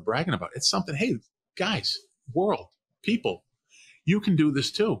about or bragging about. It's something, hey, guys, world, people, you can do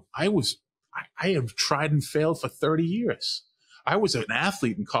this too. I have tried and failed for 30 years. I was an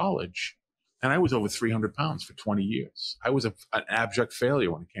athlete in college, and I was over 300 pounds for 20 years. I was an abject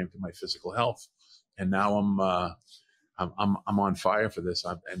failure when it came to my physical health. And now I'm on fire for this,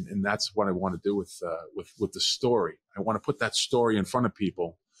 and that's what I want to do with the story. I want to put that story in front of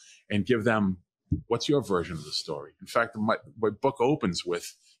people and give them, what's your version of the story? In fact, my book opens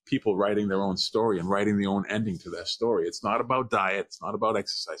with people writing their own story and writing their own ending to their story. It's not about diet. It's not about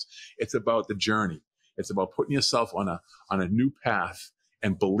exercise. It's about the journey. It's about putting yourself on a new path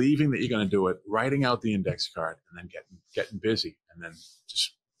and believing that you're going to do it, writing out the index card, and then getting busy, and then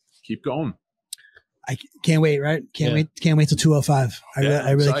just keep going. I can't wait, right? Can't wait till 2:05.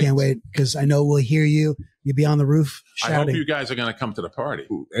 I really can't wait because I know we'll hear you. You'll be on the roof shouting. I hope you guys are going to come to the party.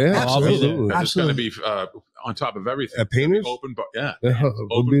 Yeah, absolutely. It's going to be on top of everything. At Painters? Open bar, yeah. We'll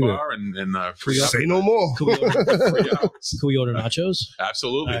Open bar and free. Say no more. Can we order nachos?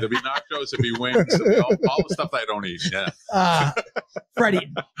 Absolutely. There'll be nachos. There'll be wings. There'll be all the stuff I don't eat. Yeah.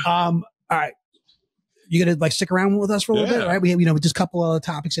 Freddie, all right. You gonna stick around with us for a little bit, right? We just a couple of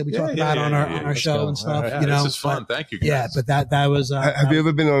topics that we talked about on our show and stuff. Right. This is fun. Thank you, guys. Yeah, but that was. Have you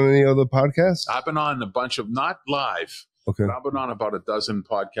ever been on any other podcasts? I've been on a bunch of, not live. Okay. But I've been on about a dozen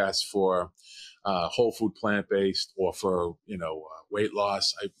podcasts for whole food, plant based, or for weight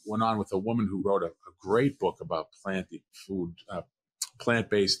loss. I went on with a woman who wrote a great book about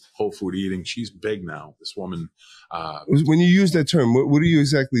plant-based whole food eating. She's big now, this woman. When you use that term, what are you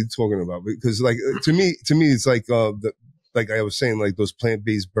exactly talking about? Because to me, it's like like I was saying, like those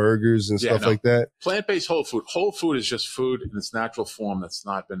plant-based burgers and stuff like that. Plant-based whole food. Whole food is just food in its natural form that's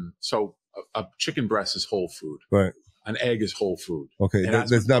not been. So a chicken breast is whole food. Right. An egg is whole food. Okay,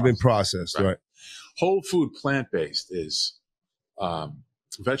 that's not been processed, right? Whole food plant-based is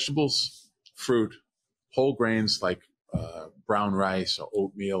vegetables, fruit, whole grains like brown rice or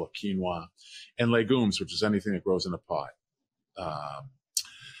oatmeal or quinoa, and legumes, which is anything that grows in a pot.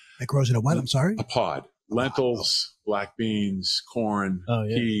 That grows in a what? I'm sorry? A pod. Lentils, black beans, corn,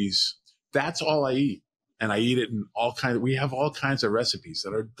 peas. That's all I eat. And I eat it in all kinds. We have all kinds of recipes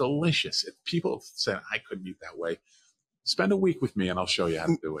that are delicious. If people say, I couldn't eat that way, spend a week with me and I'll show you how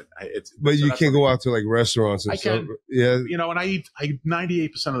to do it. But you can't go out to like restaurants and stuff. Yeah. And I eat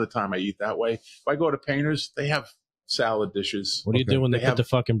 98% of the time I eat that way. If I go to Painters, they have salad dishes. What do you do when they put the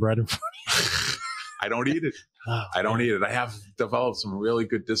fucking bread in front of you? I don't eat it. I don't eat it. I have developed some really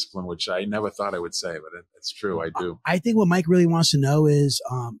good discipline, which I never thought I would say, but it's true. I do. I think what Mike really wants to know is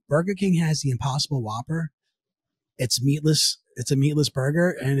Burger King has the Impossible Whopper. It's meatless. It's a meatless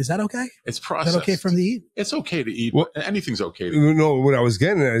burger. And is that okay? It's processed. Is that okay for them to eat? It's okay to eat. Well, anything's okay to eat. No, what I was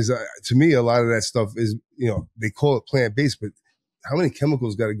getting at is, to me, a lot of that stuff is, they call it plant-based, but how many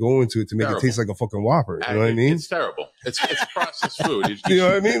chemicals got to go into it to make it taste like a fucking Whopper? You know what I mean? It's terrible. It's processed food. You know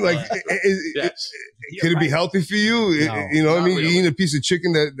what I mean? Like, can it be healthy for you? No, you know what I mean? Really. You eat a piece of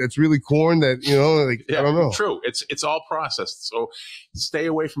chicken that's really corn that, I don't know. True. It's all processed. So stay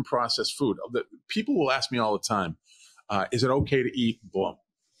away from processed food. People will ask me all the time, is it okay to eat boom?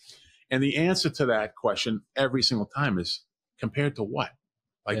 And the answer to that question every single time is compared to what?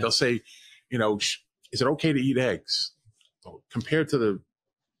 Like they'll say, is it okay to eat eggs? Compared to the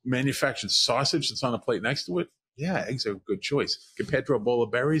manufactured sausage that's on the plate next to it, yeah, eggs are a good choice. Compared to a bowl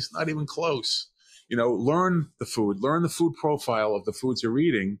of berries, not even close. Learn the food profile of the foods you're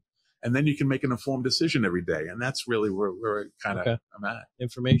eating, and then you can make an informed decision every day. And that's really where kind of I'm at.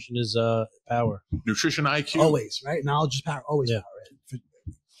 Information is power. Nutrition IQ. Always, right? Knowledge is power. Always power. Right?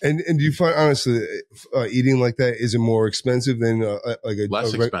 And do you find, honestly, eating like that, is it more expensive than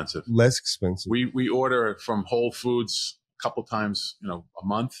less expensive? Less expensive. We order from Whole Foods a couple times, a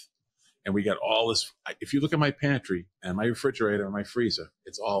month, and we get all this. If you look at my pantry and my refrigerator and my freezer,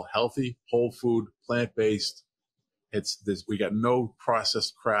 it's all healthy, whole food, plant-based. We got no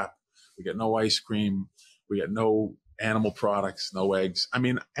processed crap. We get no ice cream. We get no animal products, no eggs. I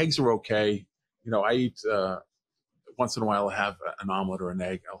mean, eggs are okay. You know, I eat, once in a while I'll have an omelet or an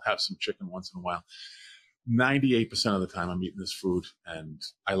egg. I'll have some chicken once in a while. 98% of the time I'm eating this food and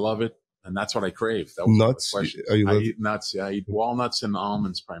I love it. And that's what I crave. That was nuts? I eat nuts. Yeah, I eat walnuts and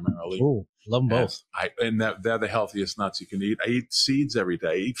almonds primarily. Oh, love them both. And they're the healthiest nuts you can eat. I eat seeds every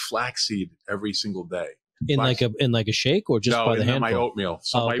day. I eat flaxseed every single day. In like a shake or just by the handful? My oatmeal.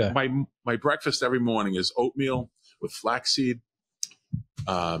 So my breakfast every morning is oatmeal with flaxseed,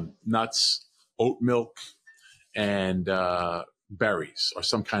 nuts, oat milk, and berries or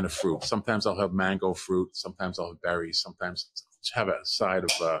some kind of fruit. Sometimes I'll have mango fruit. Sometimes I'll have berries. Sometimes have a side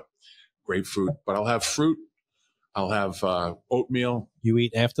of grapefruit. But I'll have fruit. I'll have oatmeal. You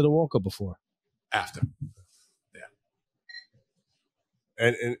eat after the walk or before? After. Yeah.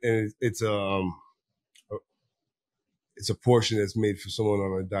 And it's a portion that's made for someone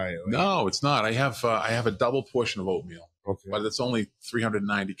on a diet. Right? No, it's not. I have a double portion of oatmeal. Okay. But it's only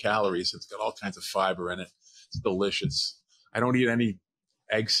 390 calories. It's got all kinds of fiber in it. It's delicious. I don't eat any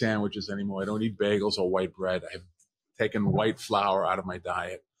egg sandwiches anymore. I don't eat bagels or white bread. I've taken white flour out of my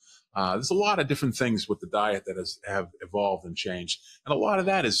diet. There's a lot of different things with the diet that have evolved and changed. And a lot of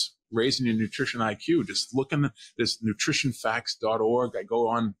that is raising your nutrition IQ. Just looking at this nutritionfacts.org. I go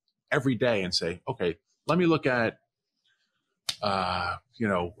on every day and say, okay, let me look at,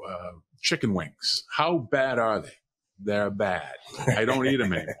 chicken wings. How bad are they? They're bad. I don't eat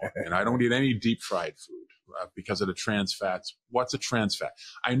them anymore. And I don't eat any deep fried food because of the trans fats. What's a trans fat?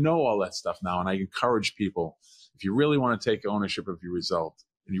 I know all that stuff now. And I encourage people, if you really want to take ownership of your result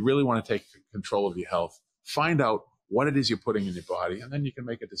and you really want to take control of your health, find out what it is you're putting in your body, and then you can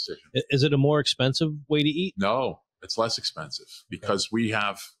make a decision. Is it a more expensive way to eat? No, it's less expensive because we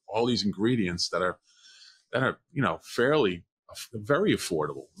have all these ingredients that are, very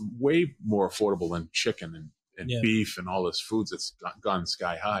affordable, way more affordable than chicken and beef and all this foods that's gone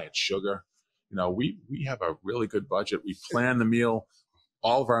sky high. It's sugar. You know, we have a really good budget. We plan the meal,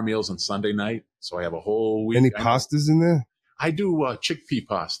 all of our meals on Sunday night. So I have a whole week. Any pastas in there? I do chickpea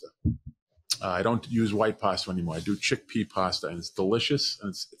pasta. I don't use white pasta anymore. I do chickpea pasta, and it's delicious.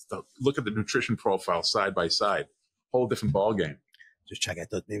 And look at the nutrition profile side by side. Whole different ball game. Just check. I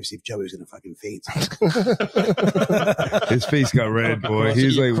thought maybe see if Joey was going to fucking faint. His face got red, boy.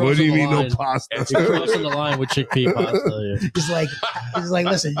 He's like, what do you mean no pasta? You're crossing the line with chickpea pasta. Yeah. He's like,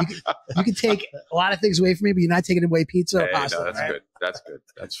 listen, you can take a lot of things away from me, but you're not taking away pizza or pasta. No, that's right? good. That's good.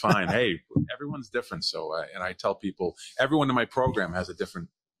 That's fine. Hey, everyone's different. So, and I tell people, everyone in my program has a different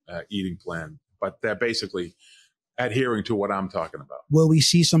eating plan, but they're basically adhering to what I'm talking about. Will we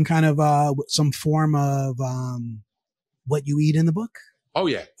see some kind of some form of what you eat in the book? Oh,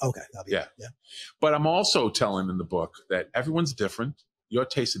 yeah. Okay. Yeah. But I'm also telling in the book that everyone's different. Your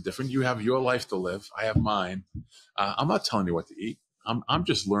tastes are different. You have your life to live. I have mine. I'm not telling you what to eat. I'm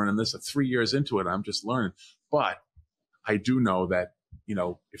just learning this. 3 years into it, I'm just learning. But I do know that,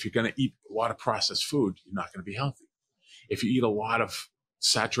 if you're going to eat a lot of processed food, you're not going to be healthy. If you eat a lot of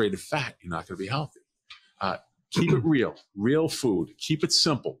saturated fat, you're not going to be healthy. Keep it real food. Keep it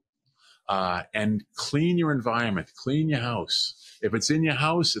simple. And clean your environment, clean your house. If it's in your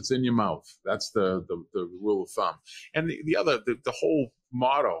house, it's in your mouth. That's the rule of thumb. And the whole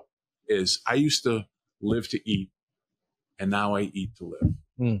motto is, I used to live to eat, and now I eat to live.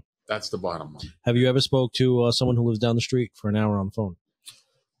 Mm. That's the bottom line. Have you ever spoke to someone who lives down the street for an hour on the phone?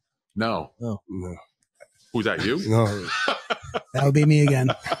 No. No. Who's that, you? No. That would be me again.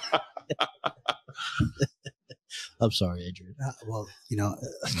 I'm sorry, Adrian.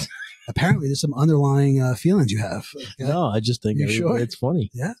 Apparently there's some underlying feelings you have. Okay? No, I just think it's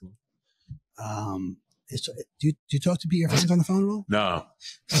funny. Yeah. Do you talk to your friends on the phone at all? No.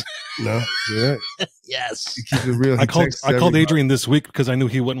 No. Yeah. Yes. He keeps it real. I called Adrian this week because I knew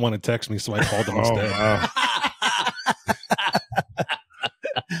he wouldn't want to text me, so I called him instead. Wow.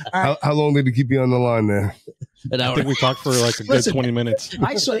 How long did he keep you on the line there? An hour. I think we talked for like a good 20 minutes.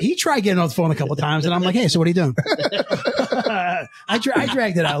 He tried getting on the phone a couple of times, and I'm like, hey, so what are you doing? I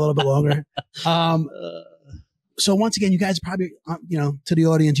dragged it out a little bit longer. So once again, you guys probably, to the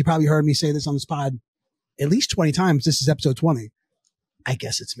audience, you probably heard me say this on this pod at least 20 times. This is episode 20. I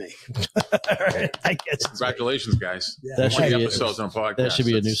guess it's me. Right. I guess it's Congratulations, guys. Yeah. That 20 episodes on a podcast. That should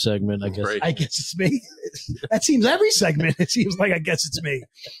be a new segment, I guess. Great. I guess it's me. That seems every segment. It seems like I guess it's me.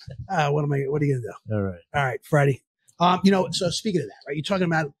 What are you gonna do? All right, Freddie. So speaking of that, right? You're talking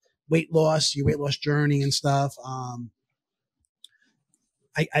about weight loss, your weight loss journey and stuff.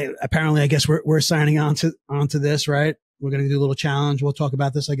 I guess we're signing onto this, right? We're gonna do a little challenge. We'll talk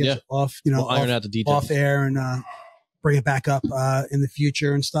about this, I guess, off, we'll iron out the details off air and bring it back up in the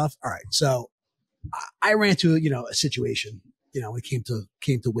future and stuff. All right. So I ran into, a situation, when it came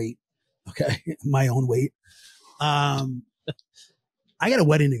to weight. Okay. My own weight. I got a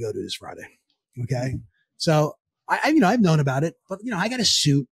wedding to go to this Friday. Okay. So I've known about it, but I got a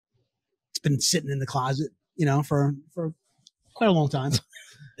suit. It's been sitting in the closet, for quite a long time.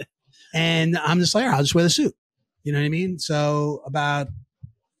 And I'm just like, all right, I'll just wear the suit. You know what I mean? So I'll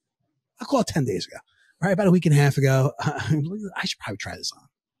call it 10 days ago, right? About a week and a half ago, I should probably try this on.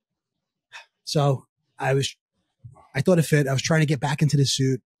 So I thought it fit. I was trying to get back into the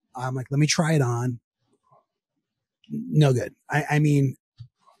suit. I'm like, let me try it on. No good. I mean,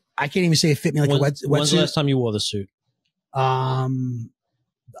 I can't even say it fit me like a wet When's suit. the last time you wore the suit? Like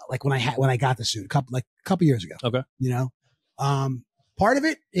when I got the suit, a couple years ago. Okay. Part of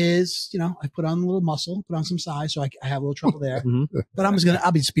it is, I put on a little muscle, put on some size, so I have a little trouble there. Mm-hmm. But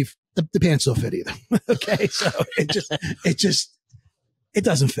the pants don't fit either. Okay, so it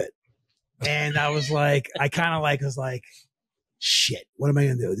doesn't fit. And I was like, shit, what am I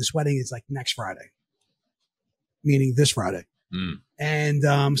gonna do? This wedding is like next Friday, meaning this Friday. Mm. And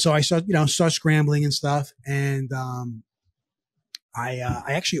so I start scrambling and stuff, and I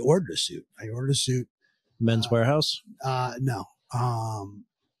actually ordered a suit. Men's Warehouse? No. I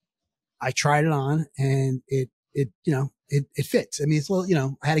tried it on and it fits. I mean, it's a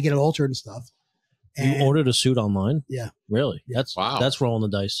little, I had to get it altered and stuff. And You ordered a suit online? Yeah. Really? Yeah. That's rolling the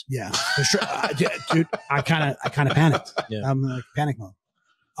dice. Yeah, for sure. Dude, I kind of panicked. Yeah. I'm like panic mode.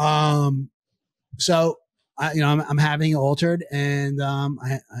 So I'm having it altered, and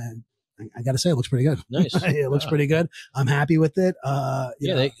I got to say, it looks pretty good. Nice. It looks pretty good. I'm happy with it.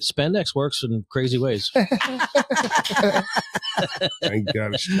 Spandex works in crazy ways. Thank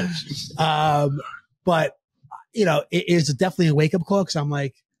God. But it is definitely a wake up call, because I'm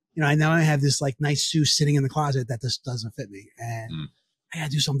like, I now have this like nice suit sitting in the closet that just doesn't fit me, and I got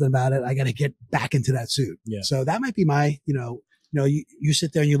to do something about it. I got to get back into that suit. Yeah. So that might be my, you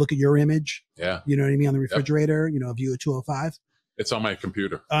sit there and you look at your image. Yeah. You know what I mean? On the refrigerator, View 205. It's on my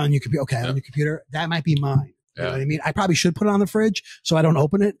computer. On your computer. Okay. Yeah. On your computer. That might be mine. You know what I mean? I probably should put it on the fridge so I don't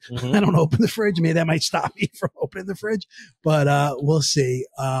open it. Mm-hmm. I don't open the fridge. Maybe that might stop me from opening the fridge, but we'll see.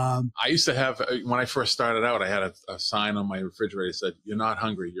 I used to have, when I first started out, I had a sign on my refrigerator that said, "You're not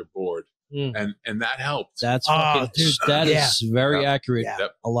hungry, you're bored." And that helped. That's is very accurate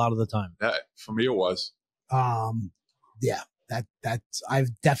a lot of the time. That, for me, it was. That's I've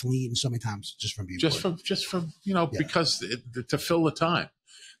definitely eaten so many times just from being bored. Because to fill the time.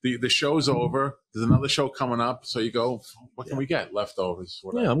 The show's over. There's another show coming up. So you go, what can we get? Leftovers.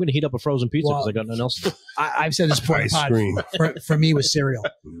 Whatever. Yeah, I'm going to heat up a frozen pizza because I got nothing else. I've said this before. For me, was cereal.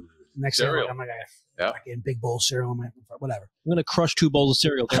 Next cereal. I'm like, fucking big bowl of cereal. Whatever. I'm going to crush 2 bowls of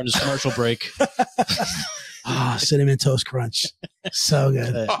cereal during this commercial break. Cinnamon Toast Crunch. So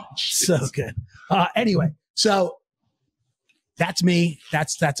good. So good. Anyway, so that's me.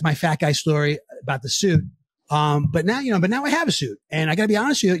 That's my fat guy story about the suit. But now I have a suit, and I gotta be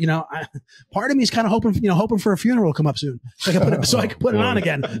honest with you, part of me is kind of hoping for a funeral to come up soon, so I can put it on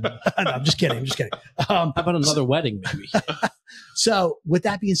again. No, I'm just kidding. How about another wedding, maybe? So with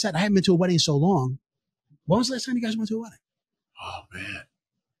that being said, I haven't been to a wedding in so long. When was the last time you guys went to a wedding? Oh man.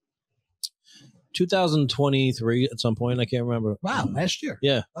 2023 at some point. I can't remember. Wow. Last year.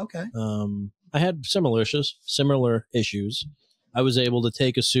 Yeah. Okay. I had similar issues. I was able to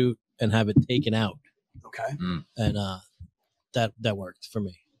take a suit and have it taken out. Okay. And that worked for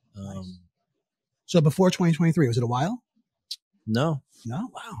me. So before 2023, was it a while? No.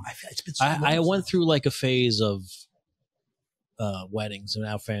 Wow. It's been so long. I went through like a phase of weddings in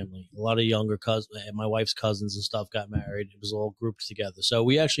our family. A lot of younger cousins, my wife's cousins and stuff got married. It was all grouped together. So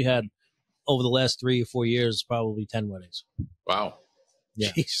we actually had, over the last 3 or 4 years, probably 10 weddings. Wow.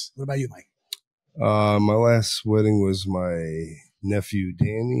 Yeah. Jeez. What about you, Mike? My last wedding was my nephew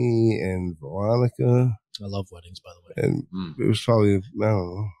Danny and Veronica. I love weddings, by the way. And it was probably, I don't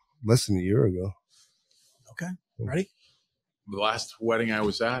know, less than a year ago. Okay. Ready? The last wedding I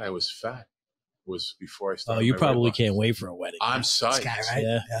was at, I was fat. It was before I started. Oh, you probably can't wait for a wedding. I'm psyched. Guy, right?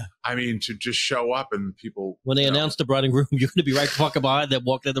 Yeah. I mean, to just show up and people. When they announce the bride and groom, you're going to be right fucking behind them,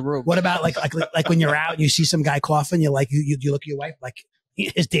 walking in the room. What about like when you're out and you see some guy coughing, you're like, you look at your wife like,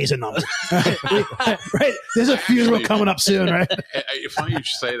 his days are numbered. Right? There's a funeral coming up soon, right? Funny you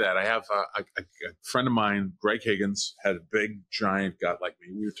should say that. I have a friend of mine, Greg Higgins, had a big, giant gut like me.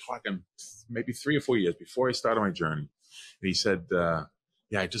 We were talking maybe 3 or 4 years before I started my journey. And he said, I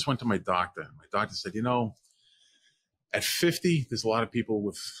just went to my doctor. My doctor said, at 50, there's a lot of people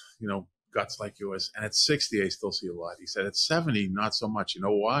with, guts like yours. And at 60, I still see a lot. He said, at 70, not so much. You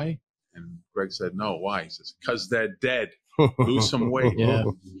know why? And Greg said, no, why? He says, because they're dead. Lose some weight. Yeah.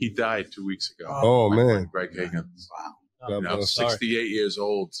 He died 2 weeks ago. Oh, My man. friend Greg Higgins. Wow. You know, 68 years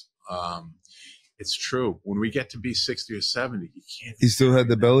old. It's true. When we get to be 60 or 70, you can't. He still had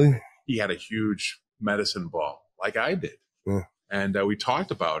the belly? He had a huge medicine ball, like I did. Yeah. And we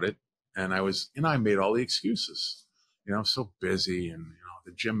talked about it. And I made all the excuses. You know, I'm so busy, and,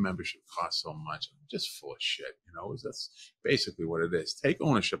 the gym membership costs so much. I'm just full of shit. That's basically what it is. Take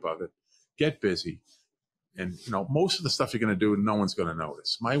ownership of it. Get busy. And, most of the stuff you're going to do, no one's going to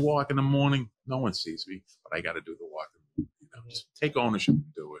notice. My walk in the morning, no one sees me, but I got to do the walk. Just take ownership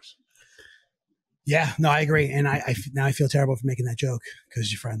and do it. Yeah, no, I agree. And now I feel terrible for making that joke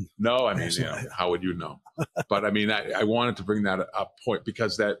because your friend. No, I mean, how would you know? But I mean, I wanted to bring that up point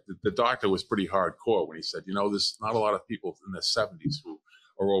because the doctor was pretty hardcore when he said, there's not a lot of people in their 70s who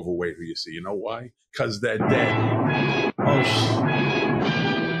are overweight who you see. You know why? Because they're dead.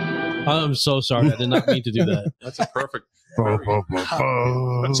 Oh, I'm so sorry. I did not mean to do that. That's a perfect.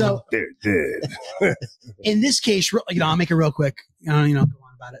 So they're dead. In this case, I'll make it real quick. Go on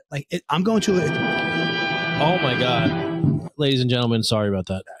about it. I'm going to. Oh my God, ladies and gentlemen, sorry about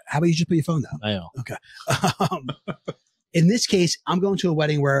that. How about you just put your phone down? I know. Okay. In this case, I'm going to a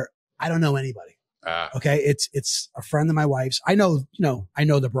wedding where I don't know anybody. Okay, it's a friend of my wife's. I know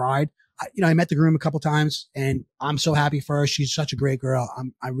the bride. I met the groom a couple times, and I'm so happy for her. She's such a great girl.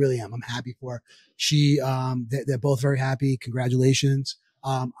 I really am. I'm happy for her. They're both very happy. Congratulations.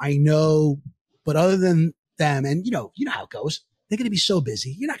 I know, but other than them, and you know how it goes. They're going to be so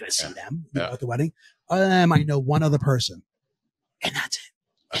busy. You're not going to see them at the wedding. Other than them, I know one other person, and that's it.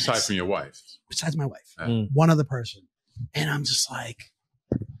 Aside from your wife. Besides my wife, one other person, and I'm just like,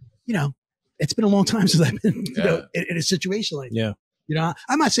 it's been a long time since I've been in a situation like that.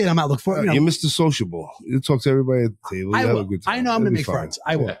 I'm not saying I'm not looking for it. You're Mr. Sociable. You talk to everybody at the table. You have a good time. I know I'm going to make friends.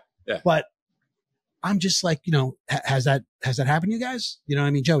 I will. But I'm just like, has that happened to you guys? I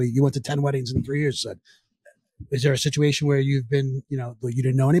mean, Joey, you went to 10 weddings in 3 years. So is there a situation where you've been, you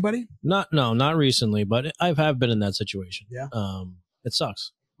didn't know anybody? Not recently, but I have been in that situation. Yeah. It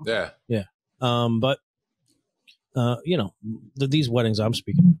sucks. Yeah. Yeah. But these weddings I'm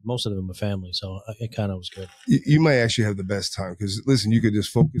speaking, most of them are family, so it kind of was good. You might actually have the best time because listen, you could just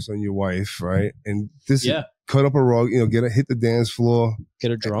focus on your wife, right? And this, cut up a rug, hit the dance floor,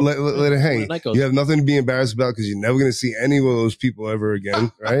 get her drunk, let it hang. You have nothing to be embarrassed about because you're never going to see any of those people ever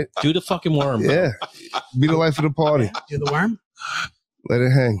again, right? Do the fucking worm. Yeah, be the life of the party. Do the worm. Let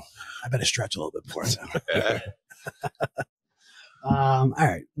it hang. I better stretch a little bit before. All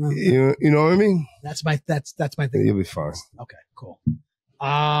right. Well, you know what I mean? That's my thing. You'll be fine. Okay, cool.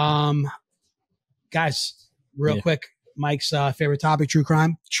 Guys, real quick, Mike's favorite topic: true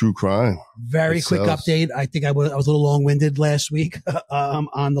crime. True crime. Very quick update. I think I was a little long-winded last week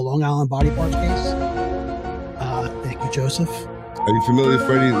on the Long Island body parts case. Thank you, Joseph. Are you familiar,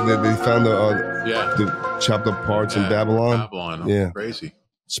 Freddie? That they found the chopped up parts in Babylon. Babylon. Yeah, crazy.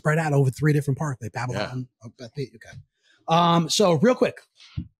 Spread out over 3 different parts. Like Babylon. Yeah. Okay. So real quick,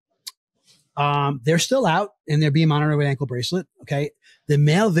 they're still out and they're being monitored with an ankle bracelet. Okay. The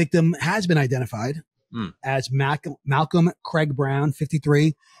male victim has been identified as Malcolm Craig Brown,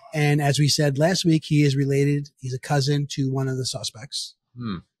 53. And as we said last week, he's a cousin to one of the suspects.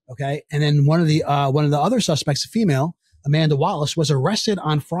 Okay. And then one of the other suspects, a female, Amanda Wallace, was arrested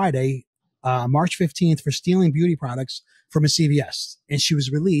on Friday, March 15th for stealing beauty products from a CVS. And she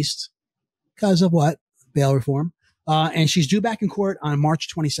was released because of what? Bail reform. And she's due back in court on March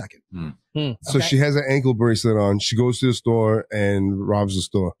 22nd. Okay. So she has an ankle bracelet on. She goes to the store and robs the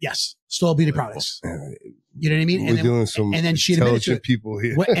store. Yes. Stole beauty products. You know what I mean? We're dealing with some intelligent people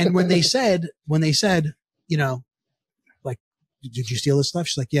here. And when they said, like, did you steal this stuff?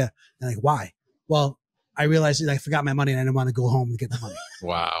 She's like, yeah. And like, why? Well, I realized I forgot my money and I didn't want to go home and get the money.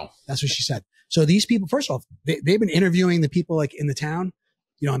 Wow. That's what she said. So these people, first off, they've been interviewing the people like in the town,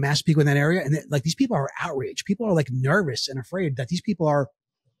 Mass people in that area. And like these people are outraged. People are like nervous and afraid that these people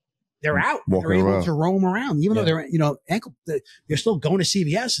they're out. They're able to roam around, even though they're, they're still going to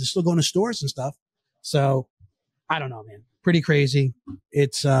CVS and still going to stores and stuff. So I don't know, man. Pretty crazy.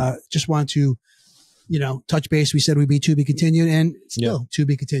 It's, just want to, touch base. We said we'd be to be continued and still to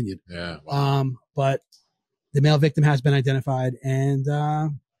be continued. Yeah. Wow. But the male victim has been identified and,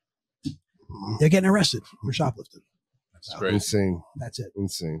 they're getting arrested for shoplifting. That's great. Insane. That's it.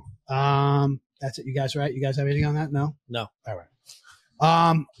 Insane. That's it. You guys, right? You guys have anything on that? No? No. All right.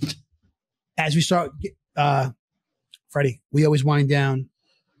 As we start, Freddie, we always wind down.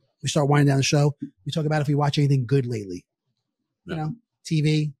 We start winding down the show. We talk about if we watch anything good lately.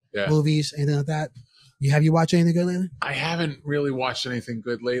 TV, movies, anything like that. Have you watched anything good lately? I haven't really watched anything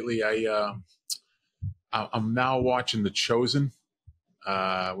good lately. I'm now watching The Chosen,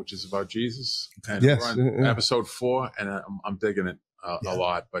 which is about Jesus. And Yes, we're on yeah. episode 4, and I'm digging it a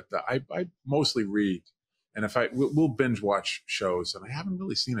lot. But I mostly read, and we'll binge watch shows, and I haven't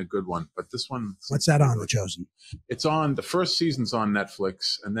really seen a good one. But this one, What's that on, The Chosen? it's on, the first season's on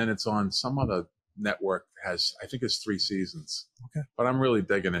Netflix, and then it's on some other network that has, I think it's 3 seasons. Okay. But I'm really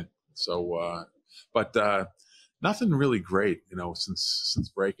digging it. So, nothing really great,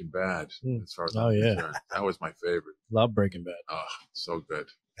 since Breaking Bad. As far as I'm concerned. That was my favorite. Love Breaking Bad. Oh, so good.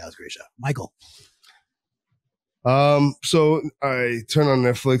 That was a great show. Michael. So I turned on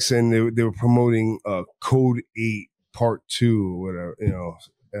Netflix and they were promoting Code 8 Part 2 or whatever,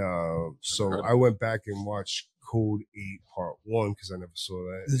 so I went back and watched Code 8 Part 1 because I never saw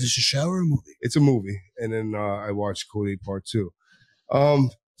that. Is this a show or a movie? It's a movie. And then I watched Code 8 Part 2.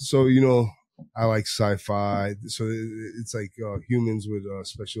 So, I like sci-fi. So it's like humans with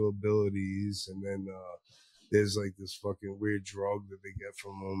special abilities. And then there's like this fucking weird drug that they get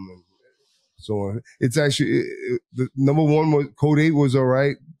from them and so on. It's actually, the number one was Code 8 was all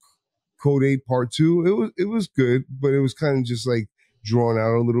right. Code 8 Part 2, it was good, but it was kind of just like drawn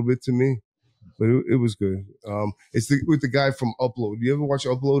out a little bit to me. But it was good. It's with the guy from Upload. You ever watch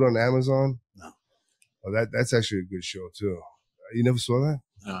Upload on Amazon? No. Oh, that's actually a good show too. You never saw that?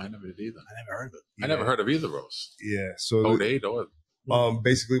 No, I never did either. I never heard of it. I never heard of either of those. Yeah. So Code 8 or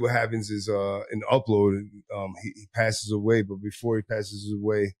basically what happens is in Upload, he passes away, but before he passes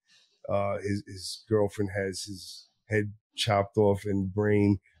away, his girlfriend has his head chopped off and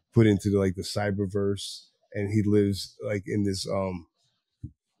brain put into the cyberverse, and he lives like in this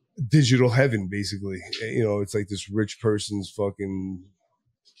digital heaven, basically. It's like this rich person's fucking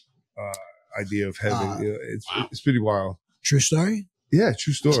idea of heaven. It's pretty wild. True story? Yeah,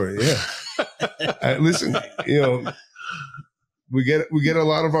 true story. Yeah. Listen, we get a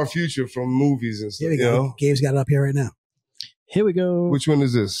lot of our future from movies and stuff. Here we go. Gabe's got it up here right now. Here we go. Which one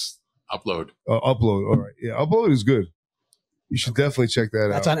is this? Upload. Upload. All right. Yeah, Upload is good. You should definitely check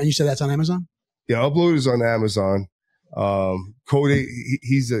that out. And you said that's on Amazon? Yeah, Upload is on Amazon. Code 8,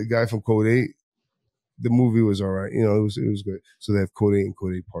 he's a guy from Code 8. The movie was all right. It was good. So they have Code 8 and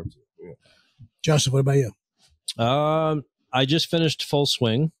Code 8 Part 2. Yeah. Joseph, what about you? I just finished Full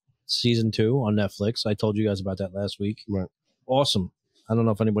Swing season 2 on Netflix. I told you guys about that last week. Right. Awesome. I don't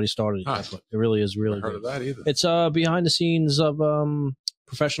know if anybody started it yet, but it really is really Never good. heard of that either. It's behind the scenes of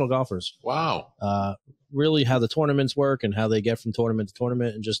professional golfers. Wow. Really how the tournaments work and how they get from tournament to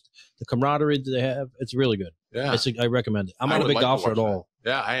tournament and just the camaraderie that they have. It's really good. Yeah. I recommend it. I'm I not a would big like to golfer watch at all. that.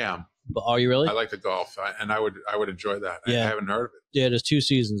 Yeah, I am. But are you really? I like to golf, and I would enjoy that. Yeah. I haven't heard of it. Yeah, there's 2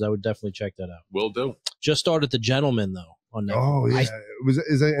 seasons. I would definitely check that out. Will do. Just started The Gentleman though on Netflix. Oh yeah.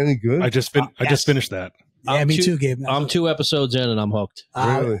 Is that any good? I just finished that. Yeah, me too, Gabe. I'm 2 episodes in and I'm hooked.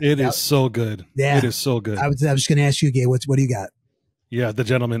 Really? It is so good. Yeah. It is so good. I was just going to ask you, Gabe, what do you got? Yeah, The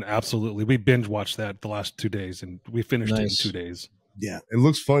Gentleman, absolutely. We binge watched that the last 2 days, and we finished Nice. it in 2 days. Yeah. It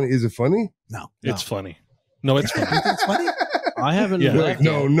looks funny. Is it funny? No. It's funny. No, it's funny. It's funny? I haven't. Yeah. laughed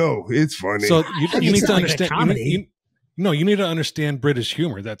yet. No, it's funny. So you It's need to not like a understand. comedy. You need to understand British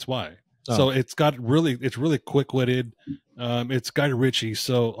humor. That's why. Oh. So it's really quick witted. It's Guy Ritchie,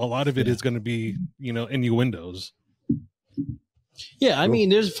 so a lot of it is going to be innuendos. Yeah, I mean,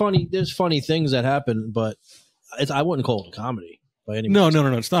 there's funny things that happen, but I wouldn't call it a comedy by any No,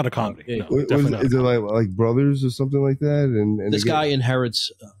 means. it's not a comedy. Yeah. No, definitely not. Is it like brothers or something like that? And This guy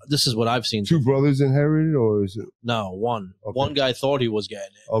inherits. This is what I've seen. 2 brothers inherited, or is it No, one. Okay. One guy thought he was getting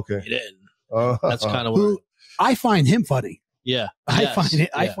it. okay? He didn't. That's kind of Who I find him funny. yeah. I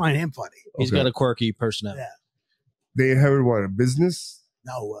Yes, find him funny. He's got a quirky personality. Yeah. They inherit what, a business?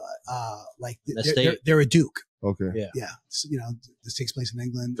 No, like Estate? they're a duke. Okay. Yeah. Yeah. So, this takes place in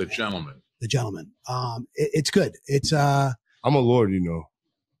England. The Gentleman. The Gentleman. It's good. It's I'm a lord,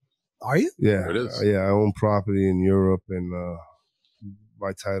 are you? Yeah. It is. Yeah, I own property in Europe, and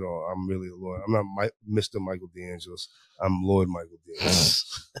by title, I'm really a lord. I'm not Mr. Michael DeAngelis. I'm Lord Michael DeAngelis.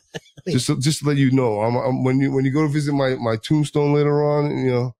 just to let you know, I'm when you go to visit my tombstone later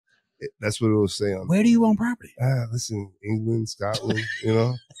on, that's what it will say on. Where do you own property? Listen, England, Scotland,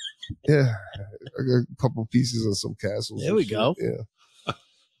 Yeah, I got a couple pieces of some castles. There we go. Yeah.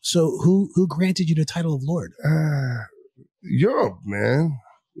 So who granted you the title of Lord? Europe, man.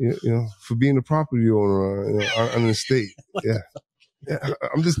 For being a property owner on an estate. Yeah. Yeah,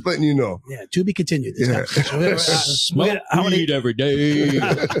 I'm just letting you know. Yeah, to be continued. This Yeah. conversation. Smoke I wanna- weed every day.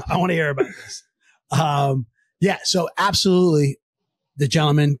 I want to hear about this. Yeah, so absolutely, The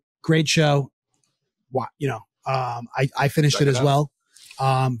Gentleman, great show. I finished Check it it as out.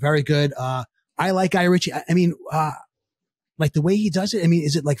 well. Very good. I like Guy Ritchie. I mean, like the way he does it. I mean,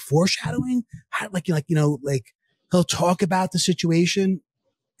 is it like foreshadowing? Like he'll talk about the situation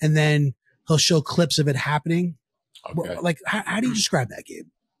and then he'll show clips of it happening. Okay. Like, how do you describe that, Gabe?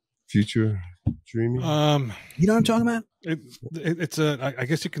 Future dreaming. You know what I'm talking about? It's I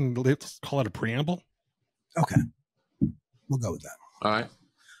guess you can call it a preamble. Okay. We'll go with that. All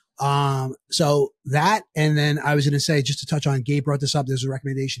right. So that, and then I was going to say, just to touch on, Gabe brought this up. There's a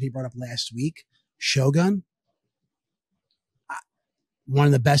recommendation he brought up last week. Shogun. One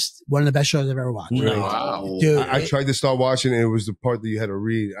of the best shows I've ever watched. Really? Wow. Dude, I tried to start watching, and it was the part that you had to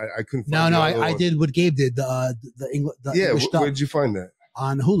read. I couldn't find I did what Gabe did. The English dub where did you find that?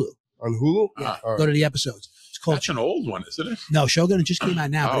 on Hulu. On Hulu? Yeah. All Go right. to the episodes. It's called That's an old one, isn't it? No, Shogun. It just came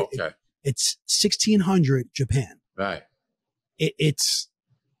out now. Oh, but okay. It's 1600 Japan. Right. It's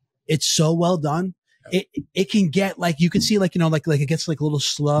so well done. It can get like, you can see like, like it gets like a little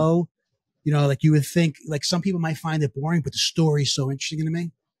slow, like you would think, like some people might find it boring, but the story is so interesting to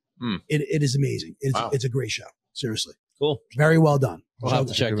me. It is amazing. It's a great show. Seriously. Cool. Very well done. We'll have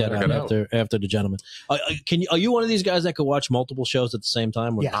to check that out after the gentleman. Are you one of these guys that could watch multiple shows at the same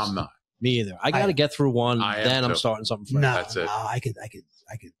time? Yes. I'm not. Me either. I got to get through one, then I'm starting something fresh. No, That's it. I could.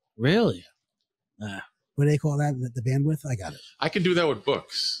 Really? What do they call that? The bandwidth? I got it. I can do that with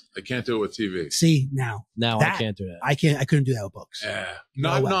books. I can't do it with TV. See, now I can't do that. I couldn't do that with books. Yeah.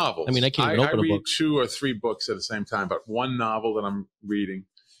 Not novels. I mean, I can't even open a read book. 2 or 3 books at the same time, but one novel that I'm reading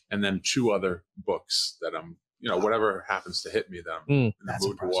and then 2 other books that I'm, whatever happens to hit me that I'm in the That's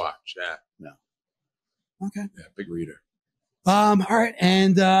mood impressive. to watch. Yeah. Okay. Yeah. Big reader. All right.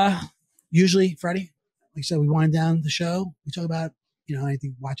 And usually, Freddie, like I said, we wind down the show. We talk about,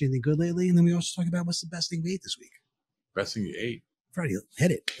 watch anything good lately. And then we also talk about what's the best thing we ate this week. Best thing you ate. Freddie,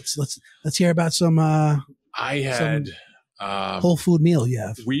 hit it. Let's hear about some I had whole food meal you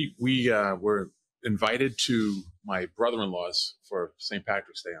have. We were invited to my brother-in-law's for St.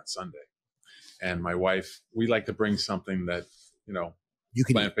 Patrick's Day on Sunday. And my wife, we like to bring something that, You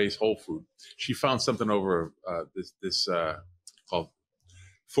can plant-based whole food. She found something over this called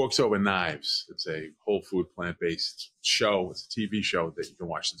Forks Over Knives. It's a whole food plant-based show. It's a TV show that you can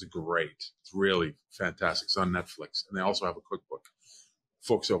watch. It's great. It's really fantastic. It's on Netflix. And they also have a cookbook,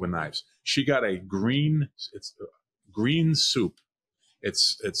 Forks Over Knives. She got a green soup.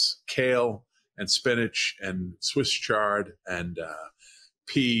 It's kale and spinach and Swiss chard and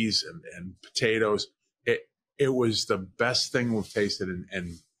peas and potatoes. It was the best thing we've tasted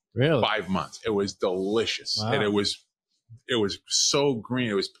in Really? 5 months. It was delicious. Wow. And it was so green.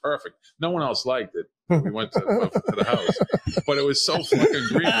 It was perfect. No one else liked it. We went to the house, but it was so fucking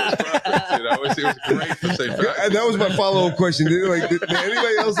green. It was perfect. It was great for St. Patrick's. And that was my follow-up question. Did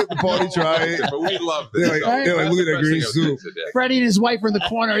anybody else at the party try it? But we loved it. They're like, look at that green soup. Freddie and his wife are in the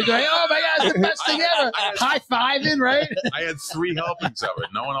corner. He's like, oh my God, it's the best thing ever. High-fiving, right? I had 3 helpings of it.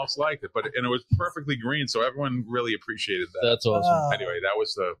 No one else liked it, and it was perfectly green, so everyone really appreciated that. That's awesome. Anyway, that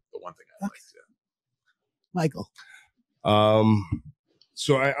was the one thing I liked. Yeah. Michael.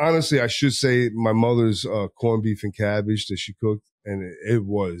 So I should say my mother's corned beef and cabbage that she cooked, and it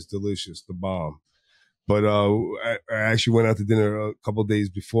was delicious, the bomb. But I actually went out to dinner a couple of days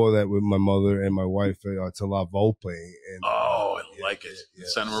before that with my mother and my wife to La Volpe. And, I like it. Yeah,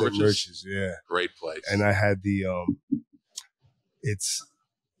 Santa St. Rich's. Yeah. Great place. And I had the it's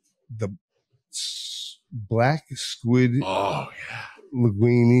the black squid oh yeah,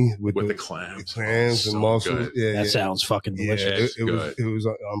 linguine with the clams, clams and mussels. Good. Yeah, That sounds fucking delicious. Yeah, it was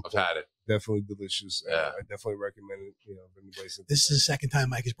I've had it. definitely delicious. Yeah. I definitely recommend it. If anybody's This is the second time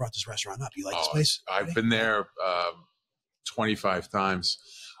Mike has brought this restaurant up. You like this place? I've been there 25 times.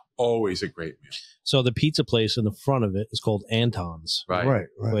 Always a great meal. So the pizza place in the front of it is called Anton's, Right.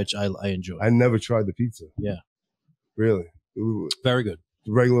 which I enjoy. I never tried the pizza. Yeah. Really? Very good.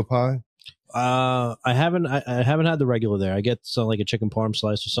 Regular pie? I haven't had the regular there. I get some like a chicken parm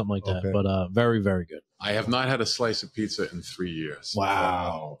slice or something like that, Okay. but very, very good. I have not had a slice of pizza in 3 years.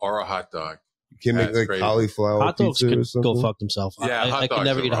 Wow. Or a hot dog. You can't make That's like crazy. cauliflower Hot dogs pizza or can something? go fuck themselves. Yeah, hot I can dogs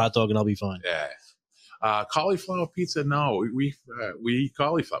never are eat a rough. hot dog and I'll be fine. Yeah. Cauliflower pizza? No, we eat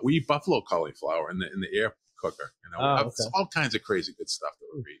cauliflower. We eat buffalo cauliflower in the air cooker. Okay. It's all kinds of crazy good stuff that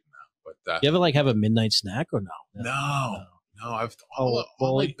we're eating now. But You ever like have a midnight snack or no? no, I've all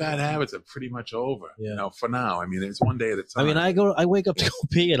my bad habits are pretty much over. Yeah. For now. I mean, it's one day at a time. I mean, I wake up to go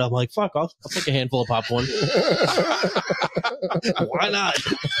pee and I'm like, fuck, I'll take a handful of popcorn. Why not?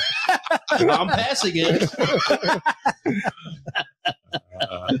 I'm passing it.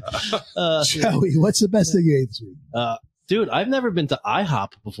 Joey, what's the best thing you ate this week? Dude, I've never been to IHOP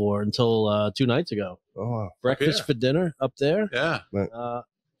before until 2 nights ago. Oh, wow. Breakfast Yeah. for dinner up there. Yeah.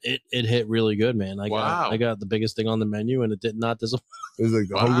 It hit really good, man. I Wow. got the biggest thing on the menu, and it did not disappoint. It was like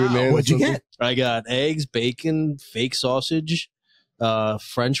the Wow. Hungry Man. or What'd you something. get? I got eggs, bacon, fake sausage,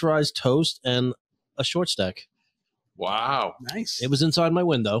 French fries, toast, and a short stack. Wow. Nice. It was inside my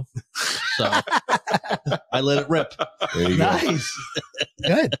window, so I let it rip. There you go. nice.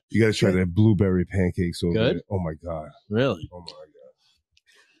 Good. You got to try that blueberry pancakes over Good? there. Oh my god. Really? Oh my god.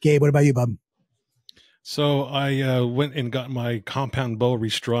 Gabe, what about you, bub? So I went and got my compound bow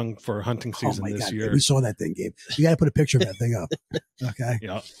restrung for hunting season this God, year. we saw that thing, Gabe. You got to put a picture of that thing up. Okay.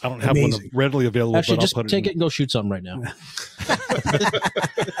 Yeah, I don't have Amazing. one readily available. Actually, but just I'll put take it it and go shoot something right now.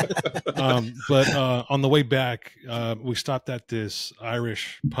 But on the way back, we stopped at this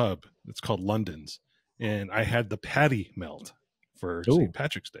Irish pub. It's called London's, and I had the patty melt for Ooh. St.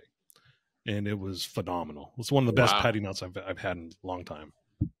 Patrick's Day, and it was phenomenal. It's one of the best Wow. patty melts I've had in a long time.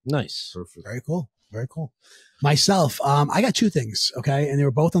 Nice. Perfect. Very cool. Very cool. Myself, I got two things. Okay. And they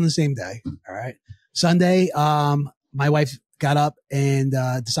were both on the same day. All right. Sunday, my wife got up and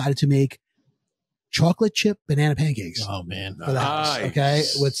decided to make chocolate chip banana pancakes Oh man. for the house. Nice. Okay.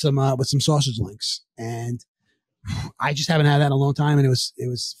 With some sausage links. And I just haven't had that in a long time. And it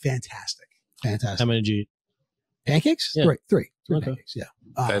was fantastic. Fantastic. How many did you eat? Pancakes? Yeah. Three Okay. pancakes. Yeah.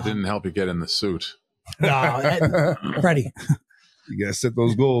 That didn't help you get in the suit. No, Freddie. You got to set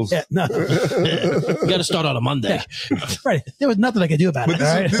those goals. Yeah. No. You got to start on a Monday. Freddie. There was nothing I could do about But it. this,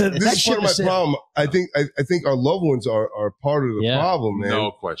 all right? is, this That is ship part of my is sailed. problem. I think our loved ones are part of the Yeah. problem, man.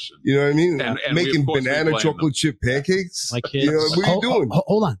 No question. You know what I mean? And we, Making of course, we banana blame chocolate chip pancakes. My kids. You know, what are you doing?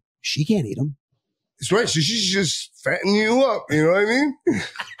 Hold on. She can't eat them. That's right. So she's just fattening you up. You know what I mean?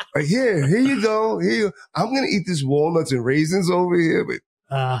 Like, here you go. Here you go. I'm going to eat this walnuts and raisins over here, but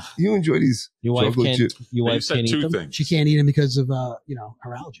you enjoy these Your wife chocolate can't. chip. Your You wife said can't eat two them. things. She can't eat them because of her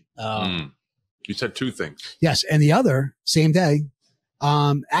allergy. You said two things. Yes, and the other same day.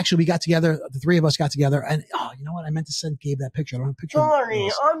 Actually, we got together. The three of us got together, and you know what? I meant to send Gabe that picture. I don't have a picture. Sorry,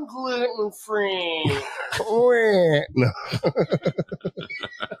 I'm gluten free. No.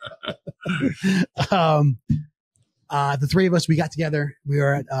 The three of us, we got together. We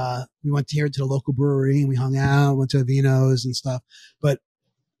were at, we went here to the local brewery and we hung out, went to Vino's and stuff. But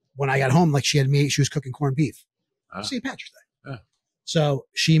when I got home, like she was cooking corned beef. St. Patrick's Day. Yeah. So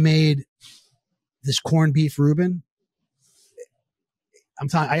she made this corned beef Reuben. I'm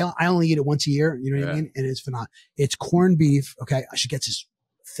telling I only eat it once a year. You know what I mean? And it's phenomenal. It's corned beef. Okay. She gets this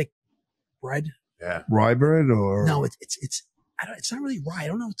thick bread. Yeah. Rye bread or? No, it's not really rye. I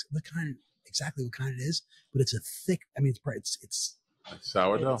don't know exactly what kind it is, but it's a thick, I mean, it's Like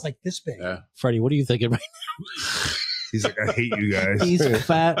sourdough. it's like this big. Yeah. Freddie, what are you thinking right now? He's like, I hate you guys. He's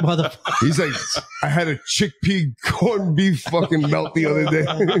fat motherfucker. He's like, I had a chickpea corned beef fucking melt the other day.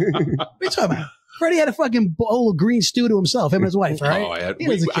 What are you talking about? Freddie had a fucking bowl of green stew to himself, him and his wife, right? Oh, I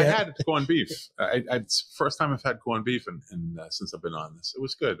had corned beef. It's first time I've had corned beef and since I've been on this. It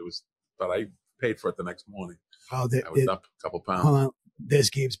was good. But I paid for it the next morning. Oh, I was up a couple pounds. Hold on. There's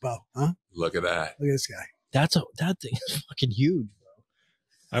Gabe's bow, huh? Look at that. Look at this guy. That thing is fucking huge, bro.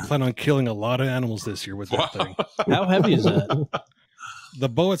 I plan on killing a lot of animals this year with that thing. How heavy is that? The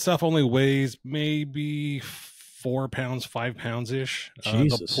bow itself only weighs maybe 4 pounds, 5 pounds ish. The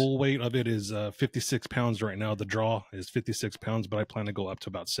Jesus. pull weight of it is 56 pounds right now. The draw is 56 pounds, but I plan to go up to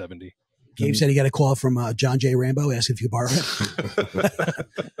about 70. Gabe said he got a call from John J. Rambo asking if you could borrow it.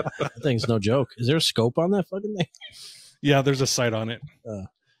 That thing's no joke. Is there a scope on that fucking thing? Yeah, there's a sight on it. It's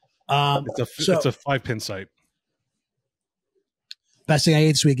a 5-pin sight. Best thing I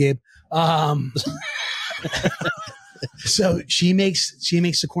ate this week, Gabe. So she makes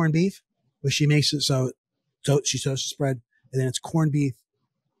the corned beef, but she makes it so she toasts the spread, and then it's corned beef,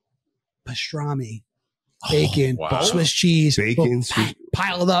 pastrami, bacon, wow. Swiss cheese, Bacon,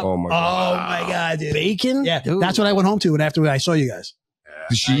 piled up. Oh my God, dude! Bacon? Yeah, Dude. that's what I went home to, and after I saw you guys.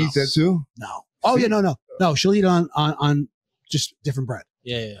 Did she eat that too? No. Oh yeah, no. She'll eat on just different bread.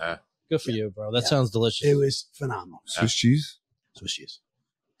 Yeah. Good for you, bro. That sounds delicious. It was phenomenal. Swiss cheese? Swiss cheese.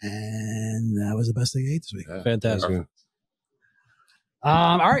 And that was the best thing I ate this week. Yeah. Fantastic. Okay.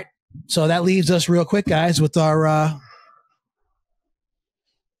 All right. So that leaves us real quick, guys, with our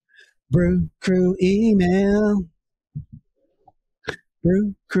Brew Crew email.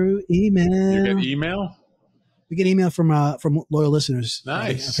 Brew Crew email. You get email? We get email from loyal listeners.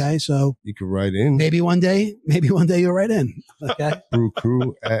 Nice. Okay, so You can write in. maybe one day you'll write in. Okay.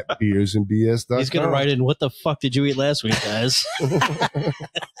 brewcrew@beersandbs.com. He's going to write in, what the fuck did you eat last week, guys?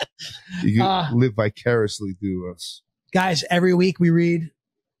 You can live vicariously through us. Guys, every week we read,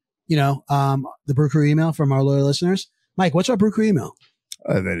 the Brew Crew email from our loyal listeners. Mike, what's our Brew Crew email?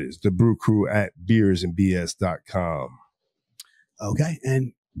 That is the brewcrew@beersandbs.com. Okay.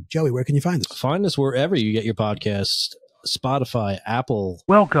 And Joey, where can you find us? Find us wherever you get your podcast: Spotify, Apple,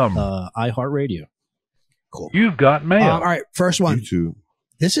 Welcome. iHeartRadio. Cool. You've got mail. All right, first one. YouTube.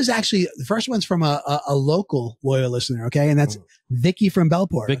 This is actually the first one's from a local loyal listener, okay, and that's Vicky from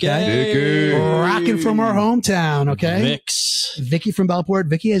Bellport. Vicky. Okay? Rocking from our hometown, okay. Vicky from Bellport.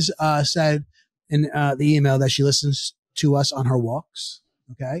 Vicky has said in the email that she listens to us on her walks,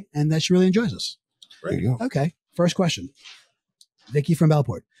 okay, and that she really enjoys us. There you go. Okay, first question. Vicky from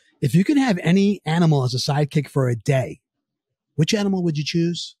Bellport. If you could have any animal as a sidekick for a day, which animal would you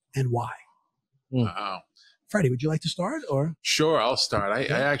choose and why? Wow. Freddie, would you like to start or? Sure, I'll start. I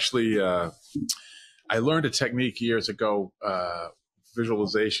actually, I learned a technique years ago,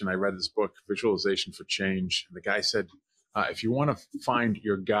 visualization. I read this book, Visualization for Change. And the guy said, if you want to find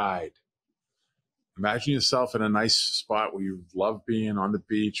your guide, imagine yourself in a nice spot where you love being, on the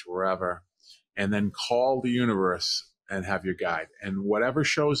beach, wherever, and then call the universe and have your guide. And whatever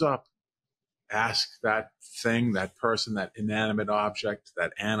shows up, ask that thing, that person, that inanimate object,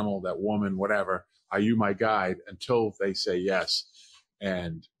 that animal, that woman, whatever, are you my guide? Until they say yes.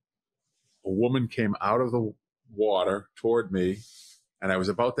 And a woman came out of the water toward me, and I was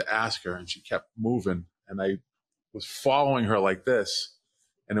about to ask her, and she kept moving, and I was following her like this,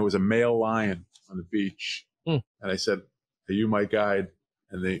 and there was a male lion on the beach. And I said, are you my guide?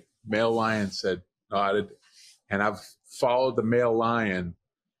 And the male lion said, nodded. And I've followed the male lion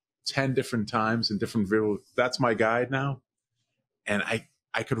 10 different times in different videos. That's my guide now. And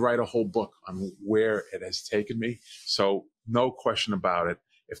I could write a whole book on where it has taken me. So no question about it.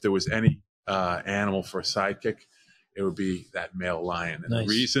 If there was any animal for a sidekick, it would be that male lion. And the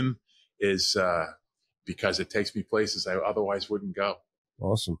reason is because it takes me places I otherwise wouldn't go.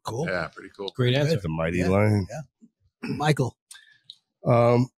 Awesome. Cool. Yeah, pretty cool. Great answer. The mighty lion. Yeah. Michael.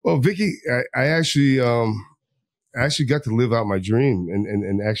 Well, Vicky, I actually got to live out my dream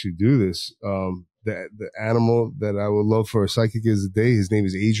and actually do this. The animal that I would love for a sidekick is a day. His name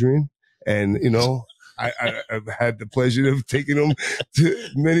is Adrian, and you know, I've had the pleasure of taking him to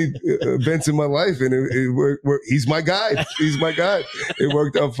many events in my life, and it worked. He's my guide. He's my guide. It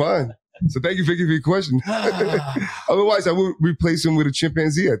worked out fine. So thank you, Vicky, for your question. Otherwise, I would replace him with a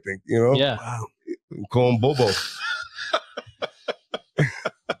chimpanzee. I think, you know. Yeah. Wow. Call him Bobo.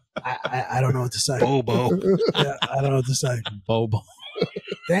 I don't know what to say. Bobo. Yeah, I don't know what to say. Bobo.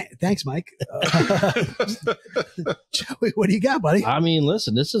 Thanks, Mike. Joey, what do you got, buddy? I mean,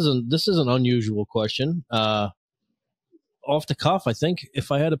 listen, this is an unusual question. Off the cuff, I think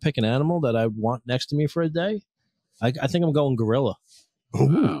if I had to pick an animal that I want next to me for a day, I think I'm going gorilla.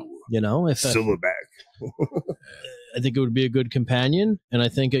 Ooh. You know, if Silverback. I think it would be a good companion, and I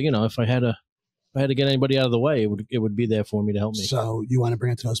think, you know, if I had to get anybody out of the way, it would be there for me to help me. So you want to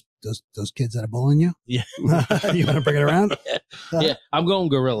bring it to those kids that are bullying you? Yeah. You want to bring it around? Yeah, I'm going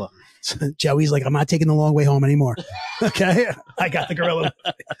gorilla. Joey's like, I'm not taking the long way home anymore. Okay, I got the gorilla.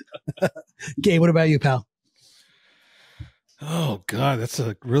 Gabe, what about you, pal? Oh God, that's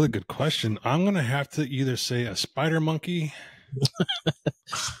a really good question. I'm gonna have to either say a spider monkey,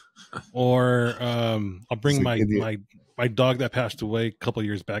 or I'll bring my dog that passed away a couple of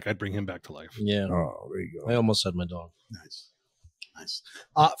years back. I'd bring him back to life. Yeah. Oh, there you go. I almost said my dog. Nice.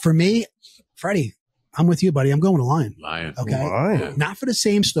 For me, Freddie, I'm with you, buddy. I'm going to lion. Lion. Okay. Lion. Not for the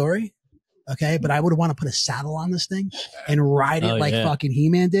same story. Okay. But I would want to put a saddle on this thing and ride it like fucking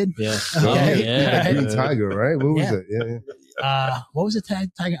He-Man did. Yeah. Okay. Yeah. Green Tiger, right? What was it? Yeah. What was the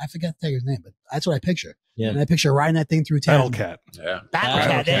tiger? I forget the tiger's name, but that's what I picture. Yeah. And I picture riding that thing through town. Battlecat. Yeah.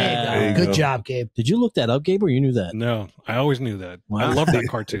 Battlecat. There you go. Good job, Gabe. Did you look that up, Gabe, or you knew that? No, I always knew that. Wow. I love that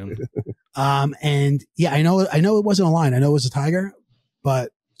cartoon. And yeah, I know it wasn't a lion. I know it was a tiger,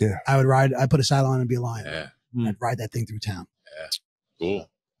 but yeah, I'd put a saddle on and be a lion. Yeah. I'd ride that thing through town. Yeah. Cool.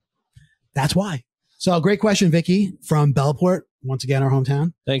 That's why. So great question, Vicky from Bellport. Once again, our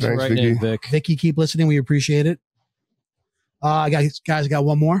hometown. Thanks for writing in, Vic. Vicky, keep listening. We appreciate it. Guys, I got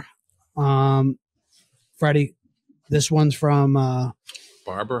one more. Freddie, this one's from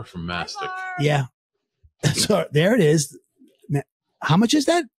Barbara from Mastic. Yeah. So there it is. How much is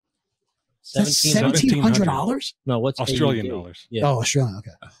that? $1,700? No, what's Australian AUD? dollars? Yeah. Oh, Australian.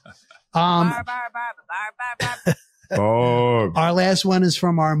 Okay. Our last one is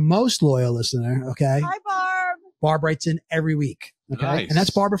from our most loyal listener. Okay. Hi, Barb. Barb writes in every week. Okay. Nice. And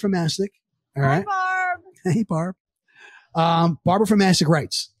that's Barbara from Mastic. All right. Hi, Barb. Hey, Barb. Barbara from Mastic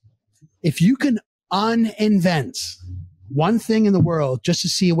writes, if you can uninvent one thing in the world just to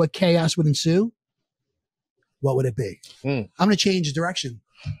see what chaos would ensue, what would it be? I'm going to change direction.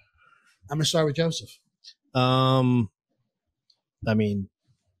 I'm going to start with Joseph. I mean,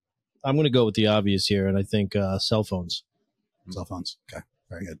 I'm going to go with the obvious here, and I think cell phones. Cell phones. Okay.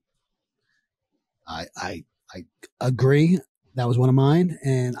 Very good. I agree. That was one of mine,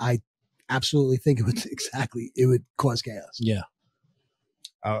 and I absolutely think it would cause chaos. Yeah.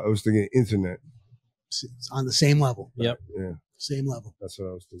 I was thinking internet. It's on the same level. Yep. Yeah. Same level. That's what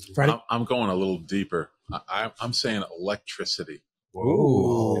I was thinking. Freddie? I'm going a little deeper. I'm saying electricity.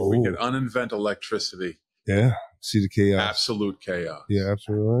 Whoa. If we could uninvent electricity. Yeah. See the chaos. Absolute chaos. Yeah,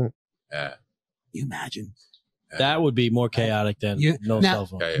 absolutely right. Yeah. You imagine. That would be more chaotic than no now, cell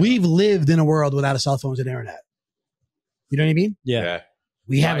phone. Yeah. We've lived in a world without a cell phones and internet. You know what I mean? Yeah.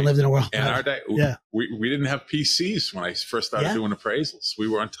 We haven't lived in a world. In our day, Yeah. we didn't have PCs when I first started doing appraisals. We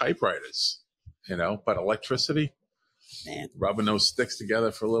were on typewriters, but electricity, man, rubbing those sticks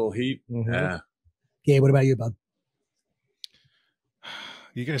together for a little heat. Mm-hmm. Yeah. Gabe, what about you, bud?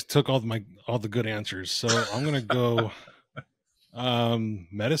 You guys took all the good answers, so I'm gonna go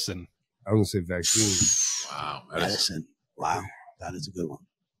medicine. I was gonna say vaccine. Wow, medicine. Wow, that is a good one.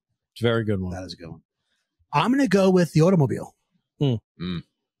 It's a very good one. That is a good one. I'm gonna go with the automobile. Mm.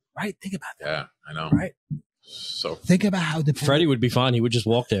 Right? Think about that. Yeah, I know. Right? So think about how dependent. Freddie would be fine. He would just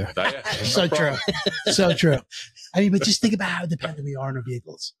walk there. So true. So true. I mean, but just think about how dependent we are on our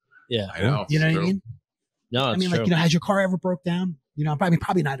vehicles. Yeah. I know. You know what I mean? No, I mean, true. like, has your car ever broke down?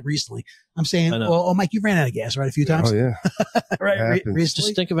 Probably not recently. I'm saying, well, Mike, you ran out of gas, right? A few times. Oh yeah. Right. Recently.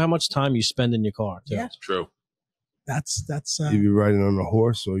 Just think of how much time you spend in your car. Too. Yeah. It's true. That's you be riding on a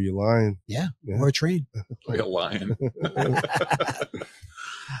horse or you're lying. Yeah. Or a train. Or you're lying.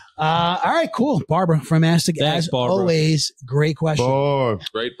 All right, cool. Barbara from Astic, Thanks, as Barbara. always, great question. Barb.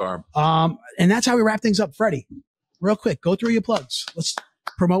 Great, Barb. And that's how we wrap things up. Freddie, real quick, go through your plugs. Let's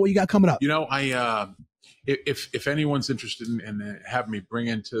promote what you got coming up. I if anyone's interested in having me bring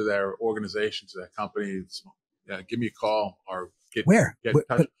into their organization, to their company, give me a call or get in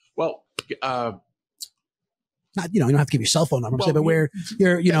touch. You don't have to give your cell phone number, but where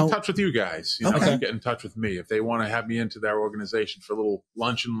you're, get in touch with you guys. Okay. Get in touch with me if they want to have me into their organization for a little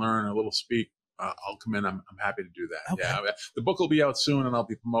lunch and learn, a little speak. I'll come in. I'm happy to do that. Okay. Yeah, the book will be out soon, and I'll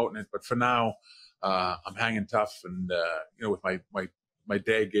be promoting it. But for now, I'm hanging tough, and with my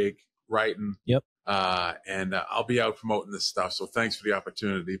day gig writing. Yep. And I'll be out promoting this stuff. So thanks for the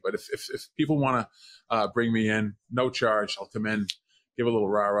opportunity. But if people want to bring me in, no charge. I'll come in, give a little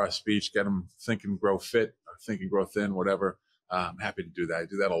rah-rah speech, get them Think and Grow Fit or Think and Grow Thin, whatever. I'm happy to do that. I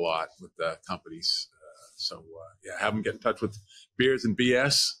do that a lot with companies. Have them get in touch with Beers and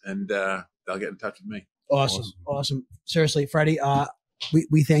BS, and they'll get in touch with me. Awesome. Seriously, Freddie,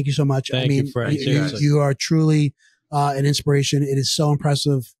 we thank you so much. Thank you, Freddie. You are truly an inspiration. It is so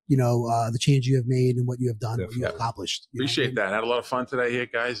impressive, the change you have made and what you have done, what you have accomplished. Appreciate that. I had a lot of fun today here,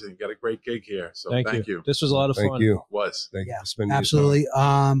 guys, and got a great gig here. So thank you. This was a lot of fun. Thank you. It was. Thank you for spending absolutely.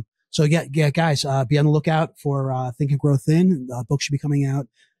 So guys, be on the lookout for Think and Grow Thin. The book should be coming out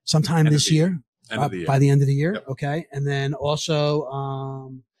sometime this year. By the end of the year. Yep. Okay. And then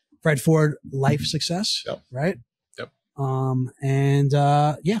also Fred Ford Life Success. Yep. Right. Yep.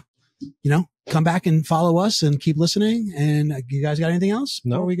 Come back and follow us and keep listening. And you guys got anything else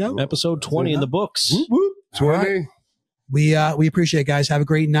before we go? Episode 20 in the books. Whoop, whoop. 20. Right. We appreciate it, guys. Have a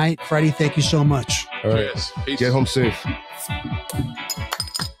great night. Freddie, thank you so much. All right. Cheers. Peace. Get home safe.